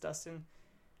problem against Dustin.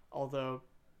 Although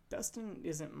Dustin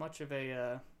isn't much of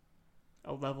a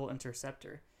level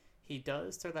interceptor. He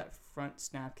does throw that front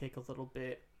snap kick a little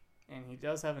bit, and he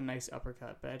does have a nice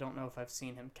uppercut, but I don't know if I've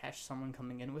seen him catch someone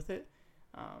coming in with it.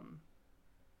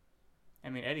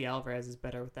 Eddie Alvarez is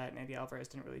better with that, and Eddie Alvarez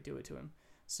didn't really do it to him.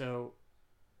 So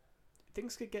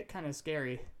things could get kind of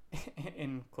scary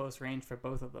in close range for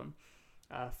both of them.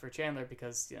 For Chandler,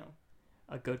 because,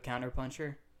 a good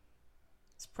counterpuncher,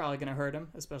 it's probably going to hurt him,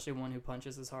 especially one who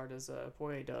punches as hard as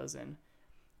Poirier does. And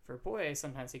for Poirier,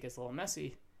 sometimes he gets a little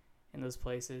messy in those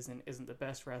places and isn't the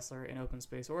best wrestler in open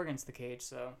space or against the cage.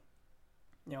 So,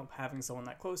 having someone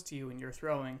that close to you and you're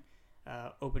throwing,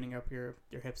 opening up your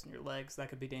hips and your legs, that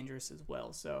could be dangerous as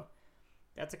well. So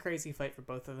that's a crazy fight for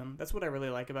both of them. That's what I really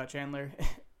like about Chandler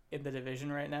in the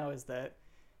division right now, is that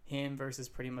him versus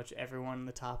pretty much everyone in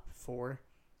the top 4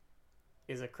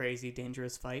 is a crazy,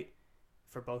 dangerous fight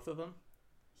for both of them.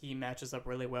 He matches up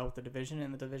really well with the division,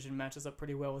 and the division matches up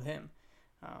pretty well with him.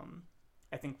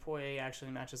 I think Poirier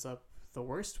actually matches up the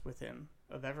worst with him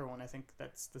of everyone. I think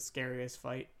that's the scariest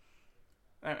fight.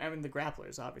 The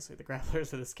grapplers, obviously. The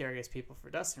grapplers are the scariest people for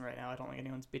Dustin right now. I don't think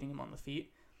anyone's beating him on the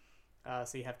feet.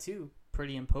 So you have 2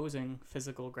 pretty imposing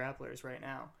physical grapplers right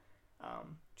now.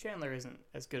 Chandler isn't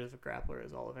as good of a grappler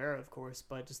as Oliveira, of course,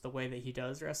 but just the way that he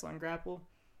does wrestle and grapple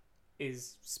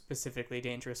is specifically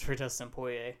dangerous for Dustin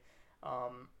Poirier.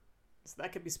 So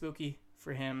that could be spooky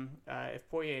for him. If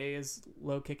Poirier is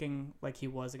low kicking like he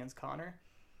was against Conor,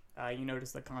 you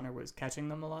notice that Conor was catching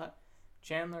them a lot.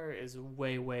 Chandler is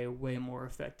way, way, way more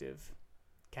effective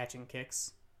catching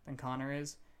kicks than Conor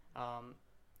is.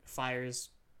 Fires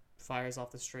off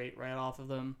the straight right off of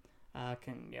them.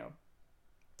 Can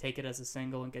take it as a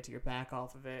single and get to your back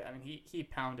off of it. I mean, he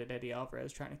pounded Eddie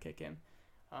Alvarez trying to kick him.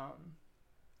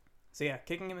 So yeah,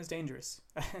 kicking him is dangerous.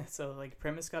 So like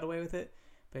Primus got away with it,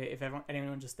 but if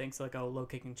anyone just thinks like, oh, low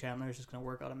kicking Chandler is just gonna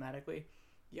work automatically,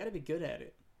 you got to be good at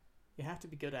it. You have to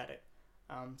be good at it.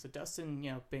 So Dustin,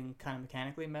 being kind of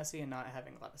mechanically messy and not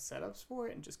having a lot of setups for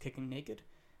it and just kicking naked,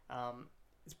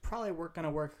 it's probably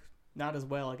gonna work not as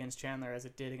well against Chandler as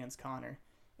it did against Conor.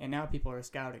 And now people are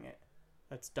scouting it.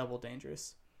 That's double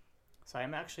dangerous. So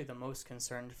I'm actually the most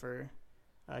concerned for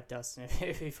Dustin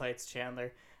if he fights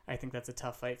Chandler. I think that's a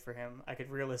tough fight for him. I could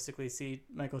realistically see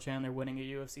Michael Chandler winning a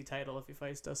UFC title if he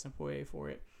fights Dustin Poirier for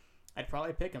it. I'd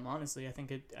probably pick him, honestly. I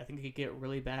think it could get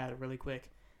really bad really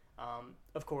quick.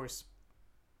 Of course,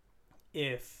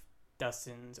 if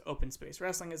Dustin's open space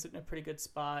wrestling is in a pretty good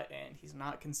spot and he's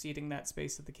not conceding that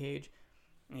space at the cage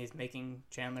and he's making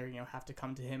Chandler, have to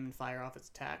come to him and fire off his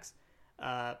attacks,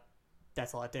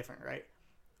 that's a lot different, right?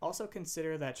 Also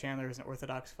consider that Chandler is an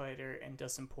orthodox fighter and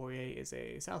Dustin Poirier is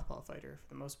a southpaw fighter for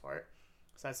the most part.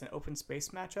 So that's an open space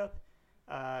matchup.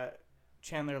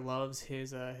 Chandler loves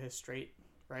his straight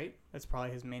right. That's probably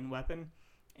his main weapon,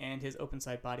 and his open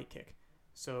side body kick.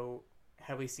 So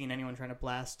have we seen anyone trying to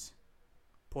blast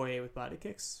Poirier with body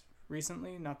kicks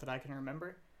recently? Not that I can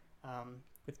remember.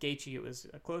 With Gaethje, it was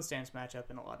a closed stance matchup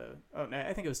and a lot of... Oh, no,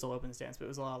 I think it was still open stance, but it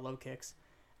was a lot of low kicks.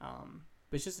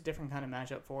 But it's just a different kind of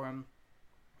matchup for him.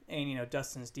 And,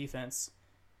 Dustin's defense,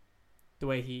 the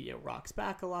way he rocks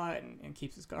back a lot and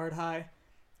keeps his guard high,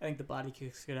 I think the body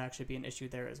kicks could actually be an issue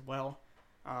there as well.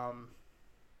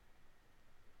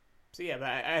 So, yeah, but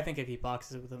I think if he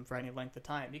boxes with him for any length of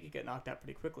time, he could get knocked out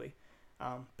pretty quickly.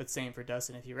 But same for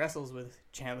Dustin. If he wrestles with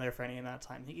Chandler for any amount of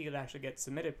time, he could actually get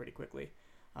submitted pretty quickly.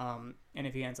 And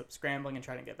if he ends up scrambling and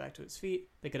trying to get back to his feet,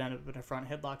 they could end up in a front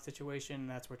headlock situation.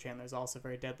 That's where Chandler's also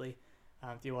very deadly.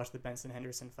 If you watch the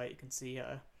Benson-Henderson fight, you can see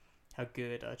how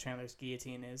good Chandler's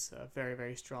guillotine is. A very,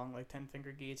 very strong,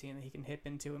 10-finger guillotine that he can hip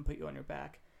into and put you on your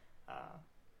back.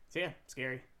 So yeah,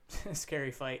 scary.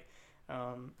 Scary fight.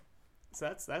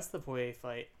 So that's the Poirier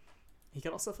fight. He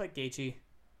could also fight Gaethje.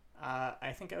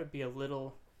 I think I would be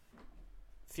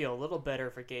feel a little better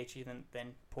for Gaethje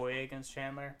than Poirier against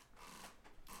Chandler.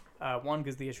 One,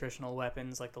 because the attritional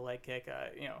weapons like the leg kick,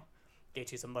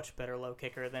 Gaethje's a much better low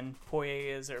kicker than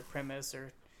Poirier is, or Primus,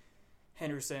 or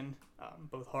Henderson.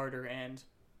 Both harder and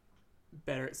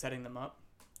better at setting them up,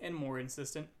 and more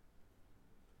insistent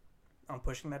on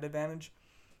pushing that advantage.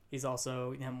 He's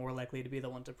also more likely to be the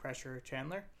one to pressure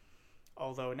Chandler.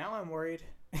 Although now I'm worried.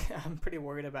 I'm pretty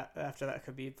worried about after that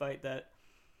Khabib fight that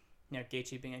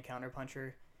Gaethje being a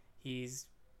counterpuncher, he's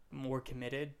more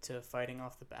committed to fighting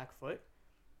off the back foot.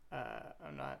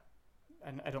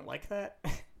 I don't like that.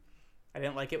 I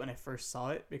didn't like it when I first saw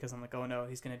it because I'm like, oh no,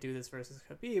 he's gonna do this versus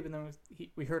Khabib, and then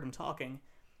we heard him talking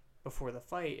before the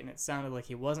fight, and it sounded like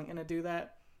he wasn't gonna do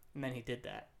that, and then he did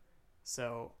that.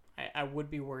 So I would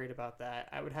be worried about that.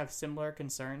 I would have similar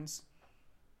concerns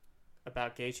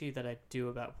about Gaethje that I do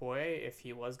about Poirier if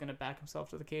he was gonna back himself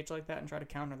to the cage like that and try to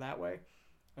counter that way.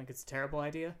 I think it's a terrible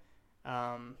idea.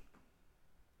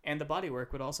 And the body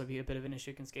work would also be a bit of an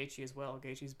issue against Gaethje as well.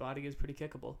 Gaethje's body is pretty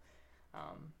kickable.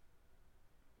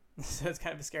 So it's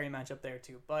kind of a scary matchup there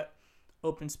too. But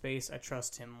open space, I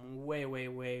trust him way, way,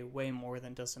 way, way more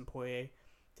than Dustin Poirier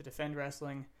to defend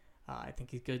wrestling. I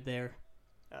think he's good there.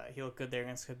 He looked good there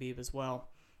against Khabib as well.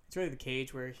 It's really the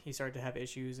cage where he started to have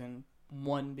issues, and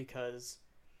one because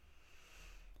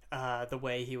the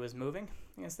way he was moving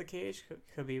against the cage.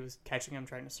 Khabib was catching him,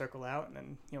 trying to circle out, and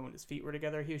then when his feet were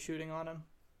together, he was shooting on him.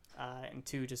 And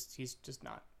two, he's just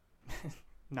not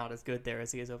not as good there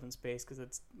as he is open space because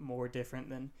it's more different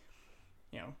than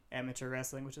amateur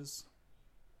wrestling, which is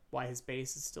why his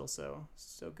base is still so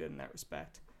good in that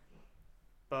respect.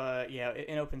 But yeah,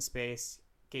 in open space,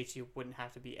 Gaethje wouldn't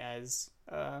have to be as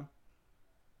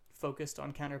focused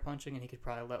on counterpunching, and he could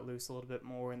probably let loose a little bit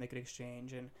more, and they could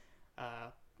exchange. And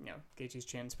Gaethje's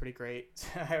chin's pretty great, so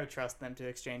I would trust them to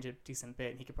exchange a decent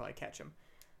bit, and he could probably catch him,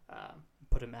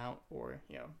 put him out, or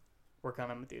work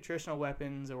on him with the attritional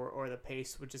weapons, or the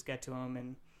pace would just get to him,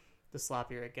 and the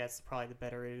sloppier it gets, probably the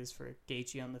better it is for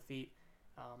Gaethje on the feet,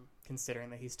 considering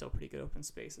that he's still pretty good open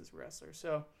space as a wrestler.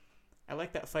 So I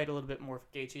like that fight a little bit more for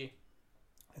Gaethje.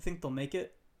 I think they'll make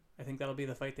it. I think that'll be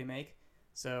the fight they make.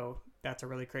 So that's a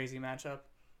really crazy matchup,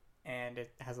 and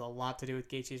it has a lot to do with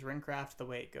Gaethje's ring craft, the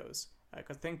way it goes.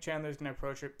 Because I think Chandler's going to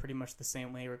approach it pretty much the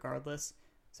same way regardless.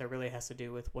 So it really has to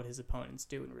do with what his opponents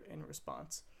do in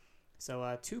response.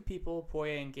 So two people,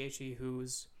 Poirier and Gaethje,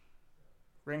 whose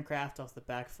ring craft off the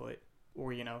back foot,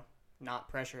 or,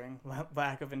 not pressuring,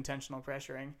 lack of intentional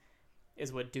pressuring,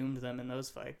 is what doomed them in those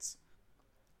fights.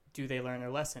 do they learn their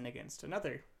lesson against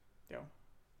another,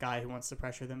 guy who wants to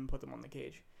pressure them and put them on the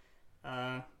cage?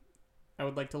 I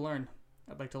would like to learn.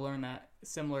 I'd like to learn that.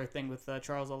 Similar thing with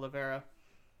Charles Oliveira.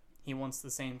 He wants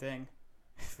the same thing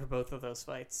for both of those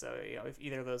fights. So, if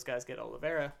either of those guys get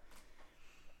Oliveira,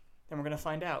 then we're going to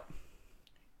find out.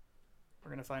 We're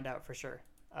going to find out for sure.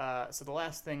 So the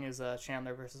last thing is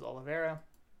Chandler versus Oliveira.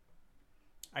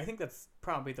 I think that's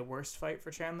probably the worst fight for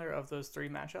Chandler of those three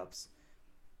matchups.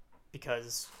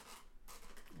 Because,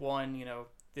 one,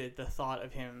 the thought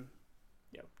of him,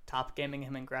 top gaming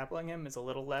him and grappling him is a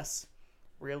little less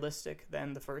realistic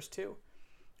than the first two.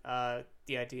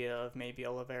 The idea of maybe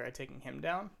Oliveira taking him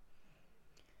down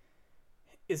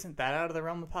isn't that out of the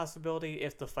realm of possibility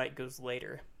if the fight goes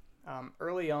later.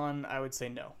 Early on, I would say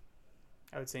no.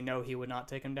 I would say no, he would not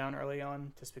take him down early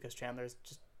on, just because Chandler's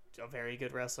just a very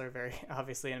good wrestler, very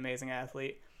obviously an amazing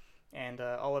athlete, and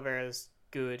Oliveira's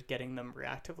good getting them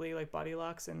reactively, like body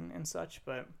locks and such,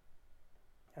 but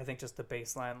I think just the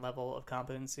baseline level of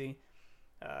competency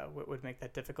would make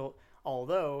that difficult,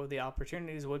 although the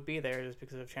opportunities would be there just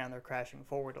because of Chandler crashing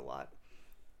forward a lot.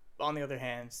 On the other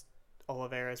hand,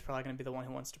 Oliveira is probably going to be the one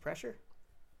who wants to pressure,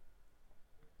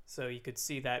 so you could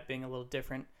see that being a little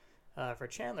different for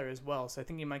Chandler as well. So I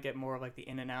think you might get more of like the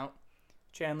in and out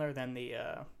Chandler than the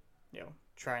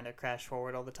trying to crash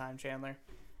forward all the time Chandler.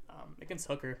 Against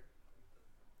Hooker,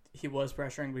 he was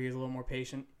pressuring, but he was a little more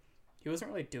patient. He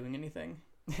wasn't really doing anything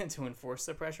to enforce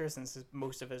the pressure, since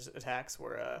most of his attacks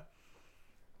were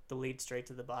the lead straight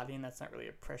to the body, and that's not really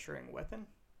a pressuring weapon.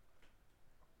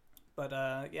 But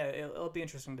it'll be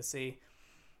interesting to see.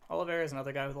 Oliveira is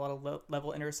another guy with a lot of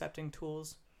level intercepting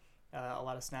tools, a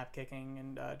lot of snap kicking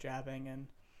and jabbing and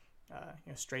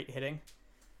straight hitting,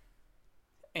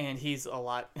 and he's a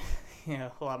lot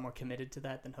more committed to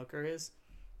that than Hooker is.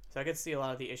 So I could see a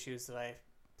lot of the issues that I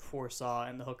foresaw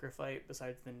in the Hooker fight,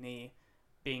 besides the knee,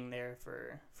 being there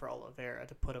for Oliveira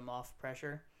to put him off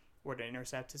pressure or to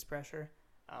intercept his pressure.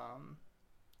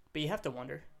 But you have to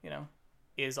wonder,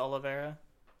 is Oliveira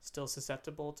still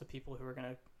susceptible to people who are going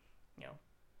to,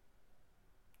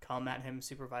 come at him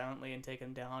super violently and take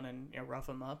him down and rough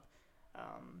him up?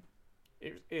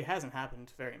 It hasn't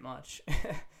happened very much,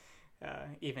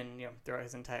 even throughout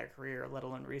his entire career, let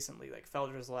alone recently. Like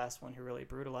Felder's the last one who really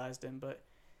brutalized him, but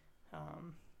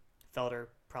Felder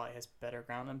probably has better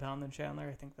ground and pound than Chandler.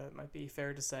 I think that might be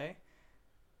fair to say.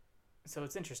 So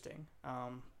it's interesting.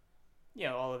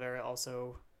 Oliveira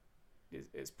also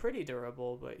is pretty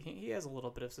durable, but he has a little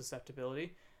bit of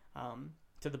susceptibility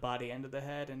to the body and to the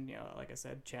head. And, like I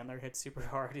said, Chandler hits super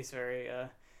hard. He's very,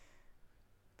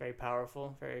 very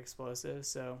powerful, very explosive.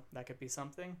 So that could be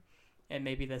something. And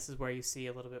maybe this is where you see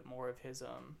a little bit more of his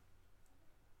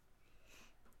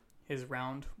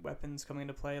round weapons coming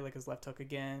into play, like his left hook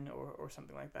again, or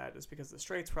something like that, just because the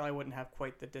straights probably wouldn't have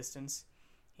quite the distance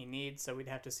he needs, so we'd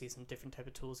have to see some different type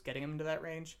of tools getting him into that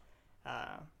range,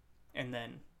 and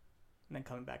then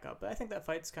coming back up. But I think that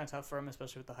fight's kind of tough for him,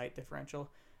 especially with the height differential.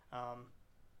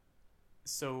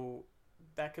 So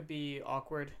that could be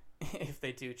awkward if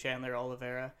they do Chandler,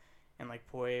 Oliveira, and like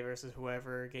Poirier versus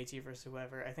whoever, Gaethje versus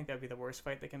whoever. I think that would be the worst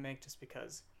fight they can make, just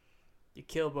because you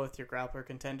kill both your grappler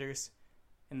contenders,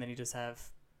 and then you just have,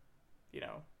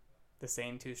 the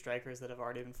same two strikers that have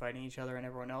already been fighting each other and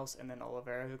everyone else, and then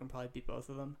Oliveira, who can probably beat both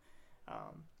of them.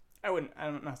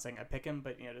 I'm not saying I pick him,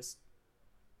 but, just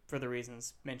for the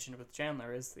reasons mentioned with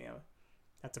Chandler is,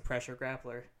 that's a pressure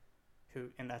grappler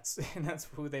and that's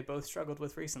who they both struggled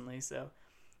with recently. So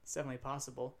it's definitely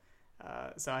possible.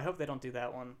 So I hope they don't do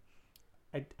that one.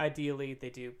 Ideally, they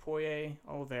do Poirier,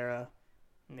 Oliveira,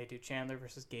 and they do Chandler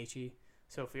versus Gaethje.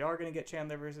 So if we are going to get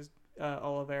Chandler versus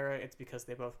Oliveira, it's because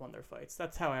they both won their fights.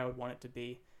 That's how I would want it to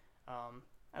be.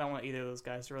 I don't want either of those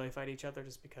guys to really fight each other,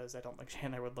 just because I don't think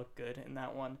Chandler would look good in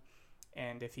that one.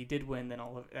 And if he did win, then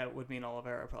that would mean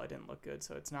Oliveira probably didn't look good.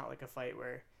 So it's not like a fight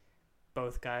where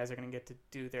both guys are going to get to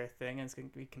do their thing and it's going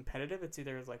to be competitive. It's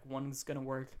either like one's going to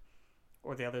work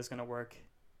or the other's going to work.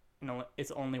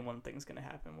 It's only one thing's going to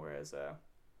happen. Whereas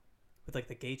with like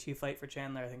the Gaethje fight for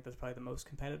Chandler, I think that's probably the most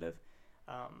competitive.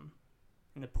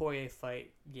 In the Poirier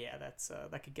fight, yeah,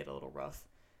 that could get a little rough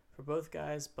for both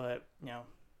guys, but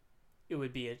it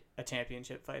would be a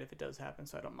championship fight if it does happen,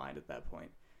 so I don't mind at that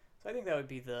point. So I think that would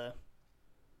be the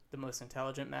most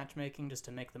intelligent matchmaking, just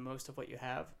to make the most of what you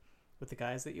have with the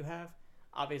guys that you have.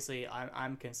 Obviously,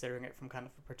 I'm considering it from kind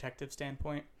of a protective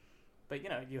standpoint, but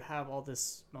you have all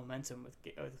this momentum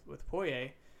with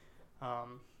Poirier,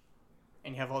 and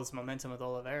you have all this momentum with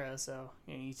Oliveira, so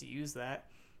you need to use that.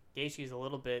 Gaethje's a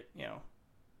little bit,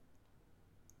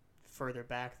 further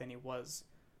back than he was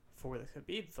for the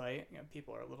Khabib fight.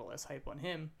 People are a little less hype on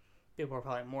him, people are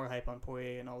probably more hype on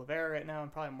Poirier and Oliveira right now,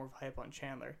 and probably more hype on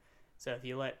Chandler. So if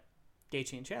you let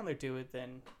Gaethje and Chandler do it,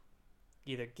 then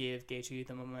either give Gaethje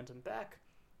the momentum back,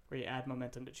 or you add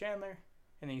momentum to Chandler,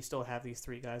 and then you still have these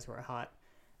three guys who are hot,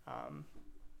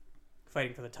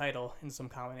 fighting for the title in some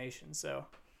combination. So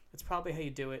that's probably how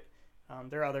you do it.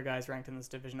 There are other guys ranked in this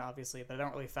division, obviously, but I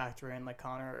don't really factor in like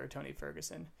Conor or Tony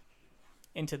Ferguson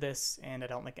into this, and I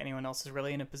don't think anyone else is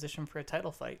really in a position for a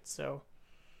title fight. So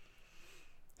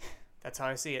that's how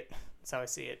I see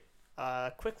it.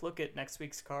 Quick look at next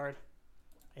week's card.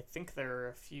 I think there are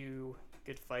a few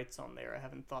good fights on there. I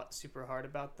haven't thought super hard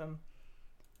about them.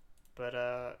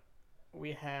 But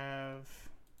we have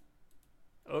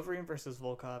Overeem versus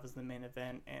Volkov as the main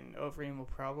event, and Overeem will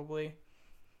probably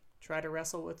try to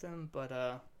wrestle with him.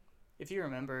 But if you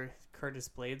remember Curtis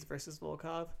Blades versus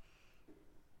Volkov,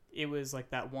 it was like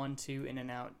that 1-2 in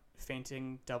and out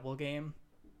feinting double game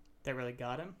that really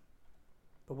got him.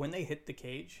 But when they hit the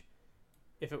cage,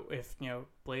 if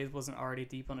Blades wasn't already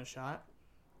deep on a shot,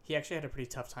 he actually had a pretty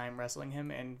tough time wrestling him,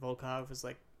 and Volkov was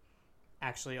like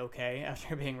actually okay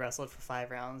after being wrestled for 5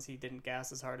 rounds. He didn't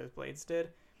gas as hard as Blades did,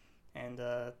 and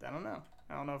I don't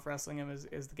know if wrestling him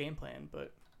is the game plan,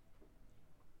 but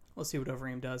we'll see what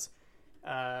Overeem does.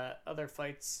 Other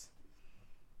fights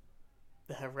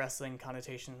that have wrestling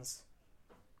connotations,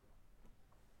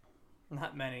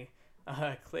 not many.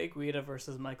 Clay Guida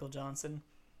versus Michael Johnson.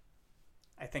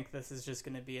 I think this is just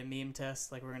going to be a meme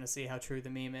test. Like, we're going to see how true the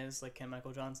meme is. Like, can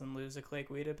Michael Johnson lose to Clay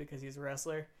Guida because he's a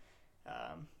wrestler?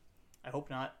 I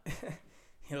hope not.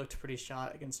 He looked pretty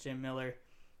shot against Jim Miller.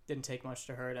 Didn't take much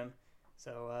to hurt him.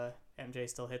 So MJ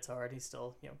still hits hard. He's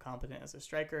still competent as a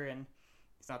striker, and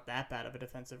he's not that bad of a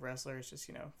defensive wrestler. It's just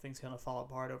things kind of fall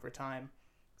apart over time.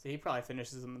 So he probably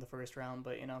finishes him in the first round,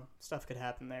 but stuff could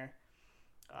happen there.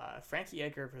 Frankie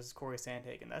Edgar versus Corey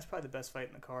Sandhagen. That's probably the best fight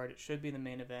in the card. It should be the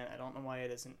main event. I don't know why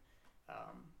it isn't.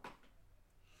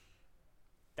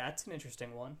 That's an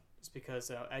interesting one, just because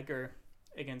Edgar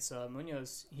against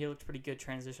Munoz, he looked pretty good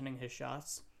transitioning his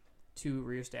shots to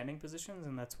rear standing positions,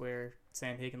 and that's where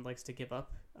Sandhagen likes to give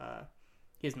up.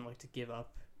 He doesn't like to give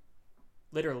up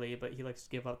literally, but he likes to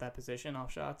give up that position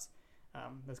off shots.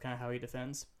 That's kind of how he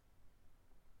defends.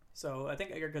 So I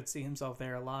think Edgar could see himself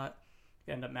there a lot.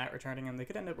 Could end up mat returning him. They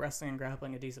could end up wrestling and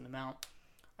grappling a decent amount.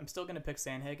 I'm still going to pick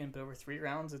Sandhagen, but over 3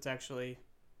 rounds, it's actually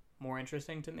more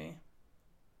interesting to me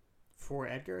for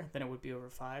Edgar than it would be over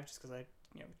 5, just because I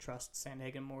trust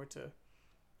Sandhagen more to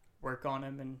work on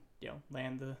him and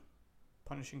land the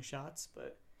punishing shots.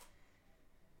 But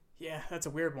yeah, that's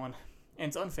a weird one, and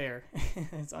it's unfair.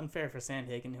 It's unfair for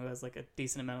Sandhagen, who has like a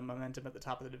decent amount of momentum at the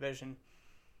top of the division,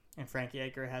 and Frankie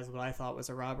Edgar has what I thought was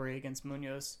a robbery against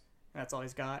Munoz. That's all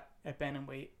he's got at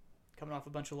bantamweight, coming off a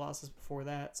bunch of losses before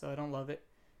that, so I don't love it.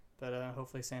 But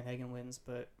hopefully Sandhagen wins,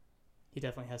 but he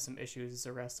definitely has some issues as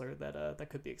a wrestler that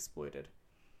could be exploited.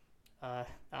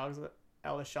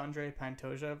 Alexandre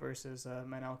Pantoja versus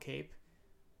Manel Cape.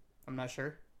 I'm not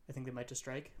sure. I think they might just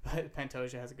strike, but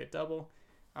Pantoja has a good double.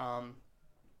 And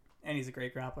he's a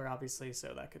great grappler, obviously,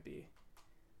 so that could be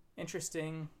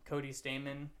interesting. Cody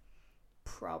Stamann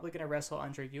probably going to wrestle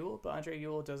Andre Ewell, but Andre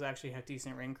Ewell does actually have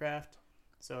decent ring craft,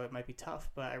 so it might be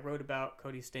tough. But I wrote about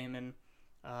Cody Stamann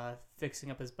fixing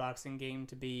up his boxing game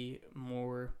to be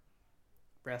more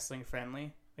wrestling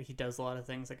friendly. Like, he does a lot of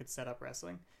things that could set up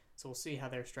wrestling. So we'll see how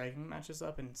their striking matches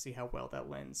up and see how well that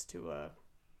lends to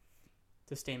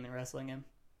Stamann wrestling him.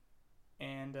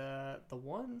 And the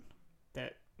one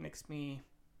that makes me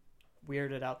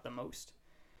weirded out the most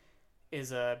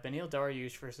is Beneil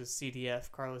Dariush versus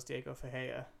CDF, Carlos Diego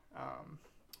Ferreira.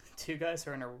 2 guys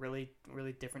who are in a really,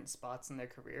 really different spots in their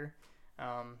career,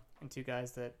 and 2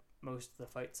 guys that most of the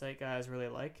fight site guys really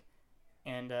like.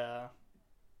 And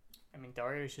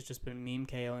Dariush has just been meme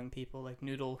KOing people, like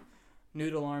noodle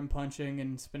arm punching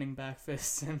and spinning back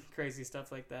fists and crazy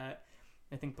stuff like that.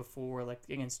 I think before, like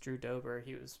against Drew Dober,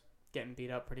 he was getting beat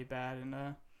up pretty bad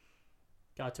and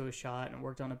got to a shot and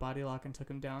worked on a body lock and took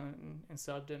him down and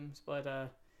subbed him. But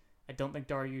I don't think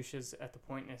Dariush is at the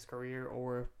point in his career,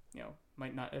 or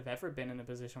might not have ever been in a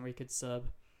position where he could sub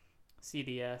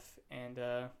CDF, and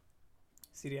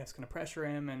CDF's going to pressure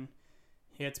him, and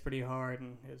he hits pretty hard,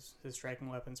 and his striking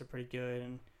weapons are pretty good,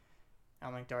 and I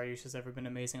don't think Dariush has ever been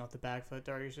amazing off the back foot.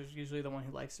 Dariush is usually the one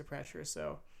who likes to pressure,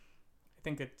 so I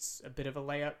think it's a bit of a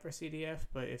layup for CDF,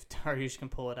 but if Dariush can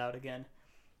pull it out again,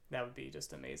 that would be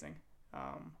just amazing.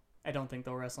 I don't think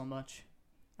they'll wrestle much.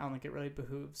 I don't think it really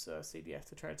behooves CDF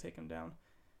to try to take him down.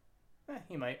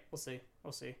 He might. We'll see.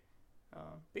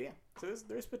 But yeah, so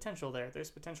there's potential there. There's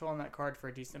potential on that card for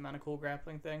a decent amount of cool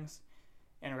grappling things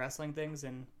and wrestling things,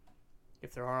 and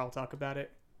if there are, I'll talk about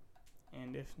it.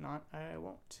 and if not, I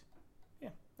won't. Yeah,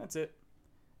 that's it.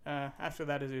 After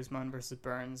that is Usman versus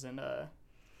Burns, and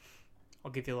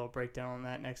I'll give you a little breakdown on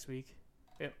that next week.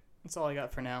 Yep, that's all I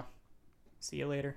got for now. See you later.